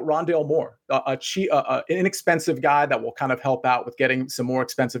throw out Rondale Moore, an inexpensive guy that will kind of help out with getting some more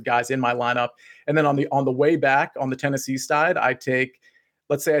expensive guys in my lineup. And then on the way back on the Tennessee side,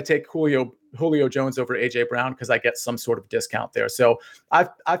 let's say I take Julio Jones over AJ Brown because I get some sort of discount there. So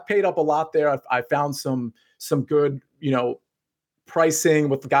I've paid up a lot there. I've found some good, pricing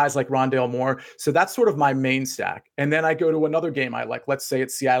with guys like Rondale Moore. So that's sort of my main stack. And then I go to another game I like. Let's say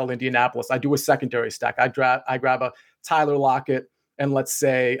it's Seattle, Indianapolis. I do a secondary stack. I grab a Tyler Lockett and let's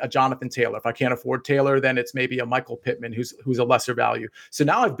say a Jonathan Taylor. If I can't afford Taylor, then it's maybe a Michael Pittman who's a lesser value. So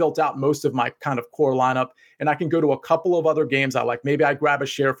now I've built out most of my kind of core lineup, and I can go to a couple of other games I like. Maybe I grab a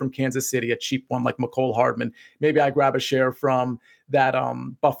share from Kansas City, a cheap one like Mecole Hardman. Maybe I grab a share from that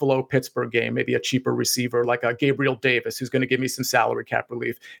Buffalo-Pittsburgh game, maybe a cheaper receiver like a Gabriel Davis, who's going to give me some salary cap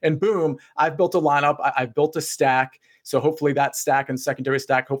relief. And boom, I've built a lineup. I've built a stack. So hopefully that stack and secondary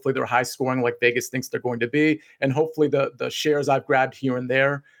stack, hopefully they're high scoring like Vegas thinks they're going to be. And hopefully the shares I've grabbed here and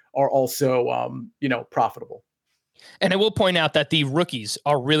there are also, profitable. And I will point out that the rookies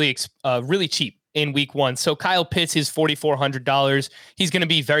are really cheap in week one. So Kyle Pitts is $4,400. He's going to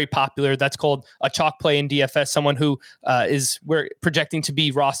be very popular. That's called a chalk play in DFS, someone who we're projecting to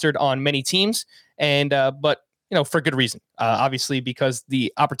be rostered on many teams. And, but for good reason, obviously, because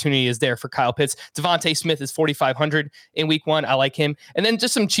the opportunity is there for Kyle Pitts. Devontae Smith is $4,500 in week one. I like him. And then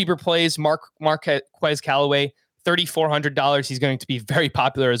just some cheaper plays. Marquez Callaway, $3,400. He's going to be very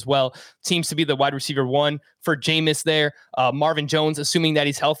popular as well. Seems to be the wide receiver one for Jameis there. Marvin Jones, assuming that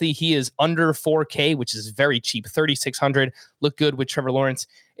he's healthy, he is under 4K, which is very cheap. $3,600. Look good with Trevor Lawrence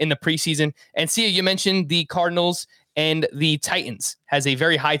in the preseason. And Sia, you mentioned the Cardinals and the Titans has a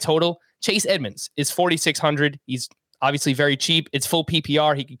very high total. Chase Edmonds is $4,600. He's obviously very cheap. It's full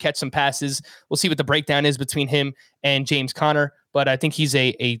PPR. He could catch some passes. We'll see what the breakdown is between him and James Conner, but I think he's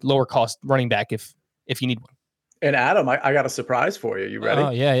a lower cost running back if you need one. And Adam, I got a surprise for you. You ready? Oh,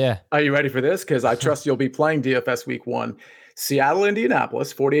 yeah. Are you ready for this? Because I trust you'll be playing DFS week one. Seattle,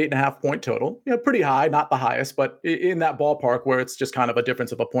 Indianapolis, 48.5-point total. Pretty high, not the highest, but in that ballpark where it's just kind of a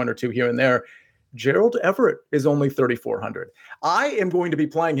difference of a point or two here and there. Gerald Everett is only $3,400. I am going to be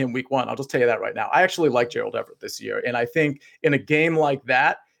playing him week one. I'll just tell you that right now. I actually like Gerald Everett this year. And I think in a game like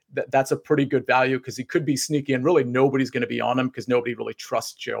that's a pretty good value because he could be sneaky and really nobody's going to be on him because nobody really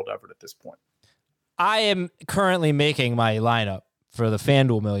trusts Gerald Everett at this point. I am currently making my lineup for the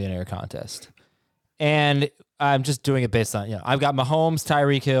FanDuel Millionaire Contest. And I'm just doing it based on, I've got Mahomes,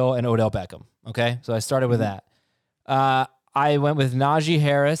 Tyreek Hill, and Odell Beckham. Okay. So I started with that. I went with Najee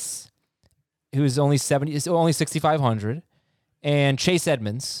Harris, who's only 6,500, and Chase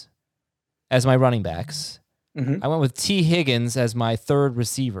Edmonds as my running backs. I went with T. Higgins as my third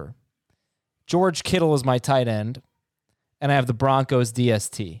receiver. George Kittle is my tight end, and I have the Broncos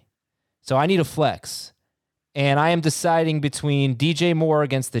DST. So I need a flex, and I am deciding between DJ Moore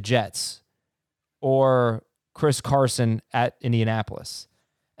against the Jets or Chris Carson at Indianapolis.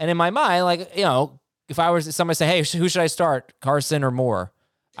 And in my mind, if I was somebody say, hey, who should I start, Carson or Moore?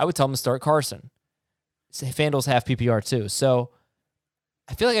 I would tell them to start Carson. FanDuel's half PPR too. So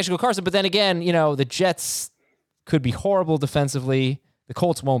I feel like I should go Carson. But then again, the Jets could be horrible defensively. The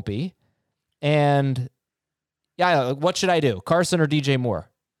Colts won't be. And what should I do? Carson or DJ Moore?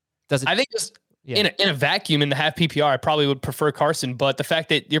 I think just in a vacuum in the half PPR, I probably would prefer Carson. But the fact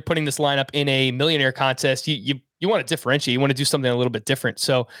that you're putting this lineup in a millionaire contest, you you want to differentiate. You want to do something a little bit different.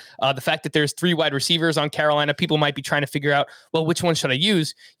 So the fact that there's 3 wide receivers on Carolina, people might be trying to figure out, well, which one should I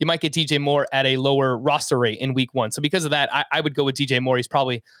use? You might get DJ Moore at a lower roster rate in week 1. So because of that, I would go with DJ Moore. He's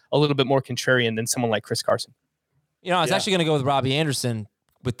probably a little bit more contrarian than someone like Chris Carson. I was actually going to go with Robbie Anderson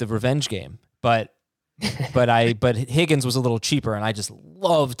with the revenge game, but Higgins was a little cheaper, and I just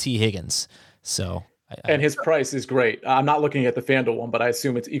love T. Higgins. So. And his price is great. I'm not looking at the FanDuel one, but I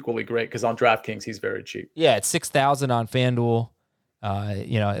assume it's equally great because on DraftKings he's very cheap. Yeah, it's $6,000 on FanDuel.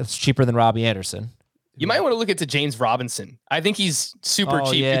 It's cheaper than Robbie Anderson. You might want to look into James Robinson. I think he's super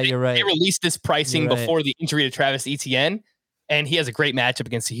cheap. Yeah, you're right. They released this pricing before the injury to Travis Etienne, and he has a great matchup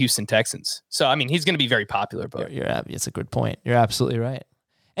against the Houston Texans. So, I mean, he's going to be very popular. But it's a good point. You're absolutely right.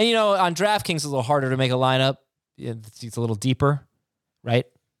 And, on DraftKings, it's a little harder to make a lineup. It's a little deeper, right?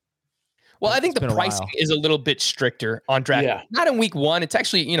 Well, I think the pricing is a little bit stricter on DraftKings. Yeah. Not in week 1. It's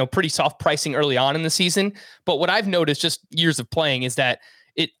actually, pretty soft pricing early on in the season. But what I've noticed just years of playing is that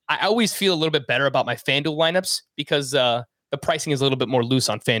I always feel a little bit better about my FanDuel lineups because the pricing is a little bit more loose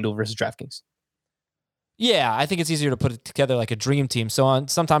on FanDuel versus DraftKings. Yeah, I think it's easier to put it together like a dream team. So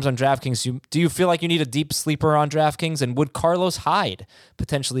sometimes on DraftKings, do you feel like you need a deep sleeper on DraftKings? And would Carlos Hyde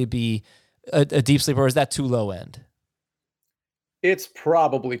potentially be a deep sleeper, or is that too low end? It's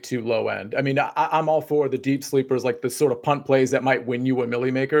probably too low end. I mean, I'm all for the deep sleepers, like the sort of punt plays that might win you a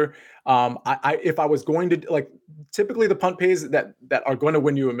milli maker. If I was going to typically the punt plays that are going to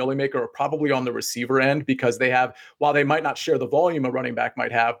win you a milli maker are probably on the receiver end because they have, while they might not share the volume a running back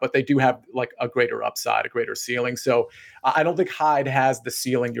might have, but they do have like a greater upside, a greater ceiling. So I don't think Hyde has the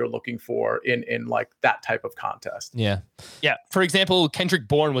ceiling you're looking for in like that type of contest. Yeah. For example, Kendrick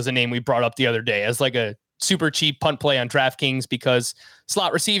Bourne was a name we brought up the other day as like a super cheap punt play on DraftKings because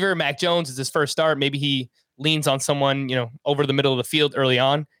slot receiver Mac Jones is his first start. Maybe he leans on someone, over the middle of the field early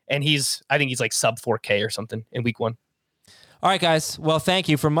on. And I think he's like sub 4K or something in week 1. All right, guys. Well, thank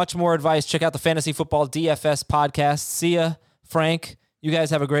you. For much more advice, check out the Fantasy Football DFS podcast. See ya, Frank. You guys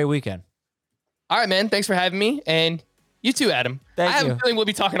have a great weekend. All right, man. Thanks for having me. And you too, Adam. I have a feeling we'll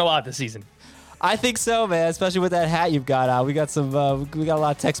be talking a lot this season. I think so, man, especially with that hat you've got on. We got a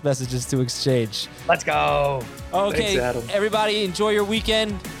lot of text messages to exchange. Let's go. Okay, thanks, Adam. Everybody, enjoy your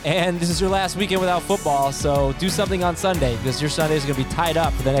weekend. And this is your last weekend without football, so do something on Sunday because your Sunday is going to be tied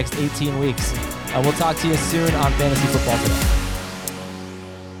up for the next 18 weeks. We'll talk to you soon on Fantasy Football Today.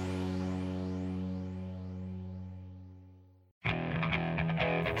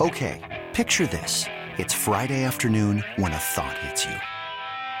 Okay, picture this. It's Friday afternoon when a thought hits you.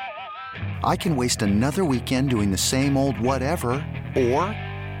 I can waste another weekend doing the same old whatever, or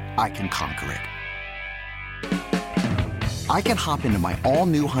I can conquer it. I can hop into my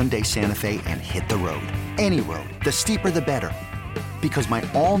all-new Hyundai Santa Fe and hit the road. Any road. The steeper, the better. Because my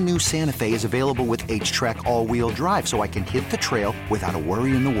all-new Santa Fe is available with H-Track all-wheel drive, so I can hit the trail without a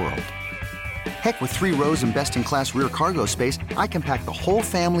worry in the world. Heck, with 3 rows and best-in-class rear cargo space, I can pack the whole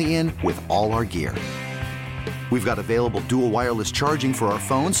family in with all our gear. We've got available dual wireless charging for our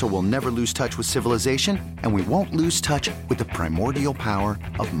phones, so we'll never lose touch with civilization, and we won't lose touch with the primordial power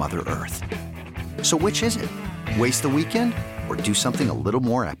of Mother Earth. So which is it? Waste the weekend or do something a little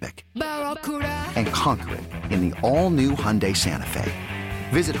more epic? And conquer it in the all-new Hyundai Santa Fe.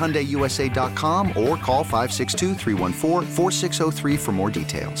 Visit HyundaiUSA.com or call 562-314-4603 for more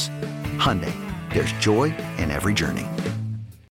details. Hyundai, there's joy in every journey.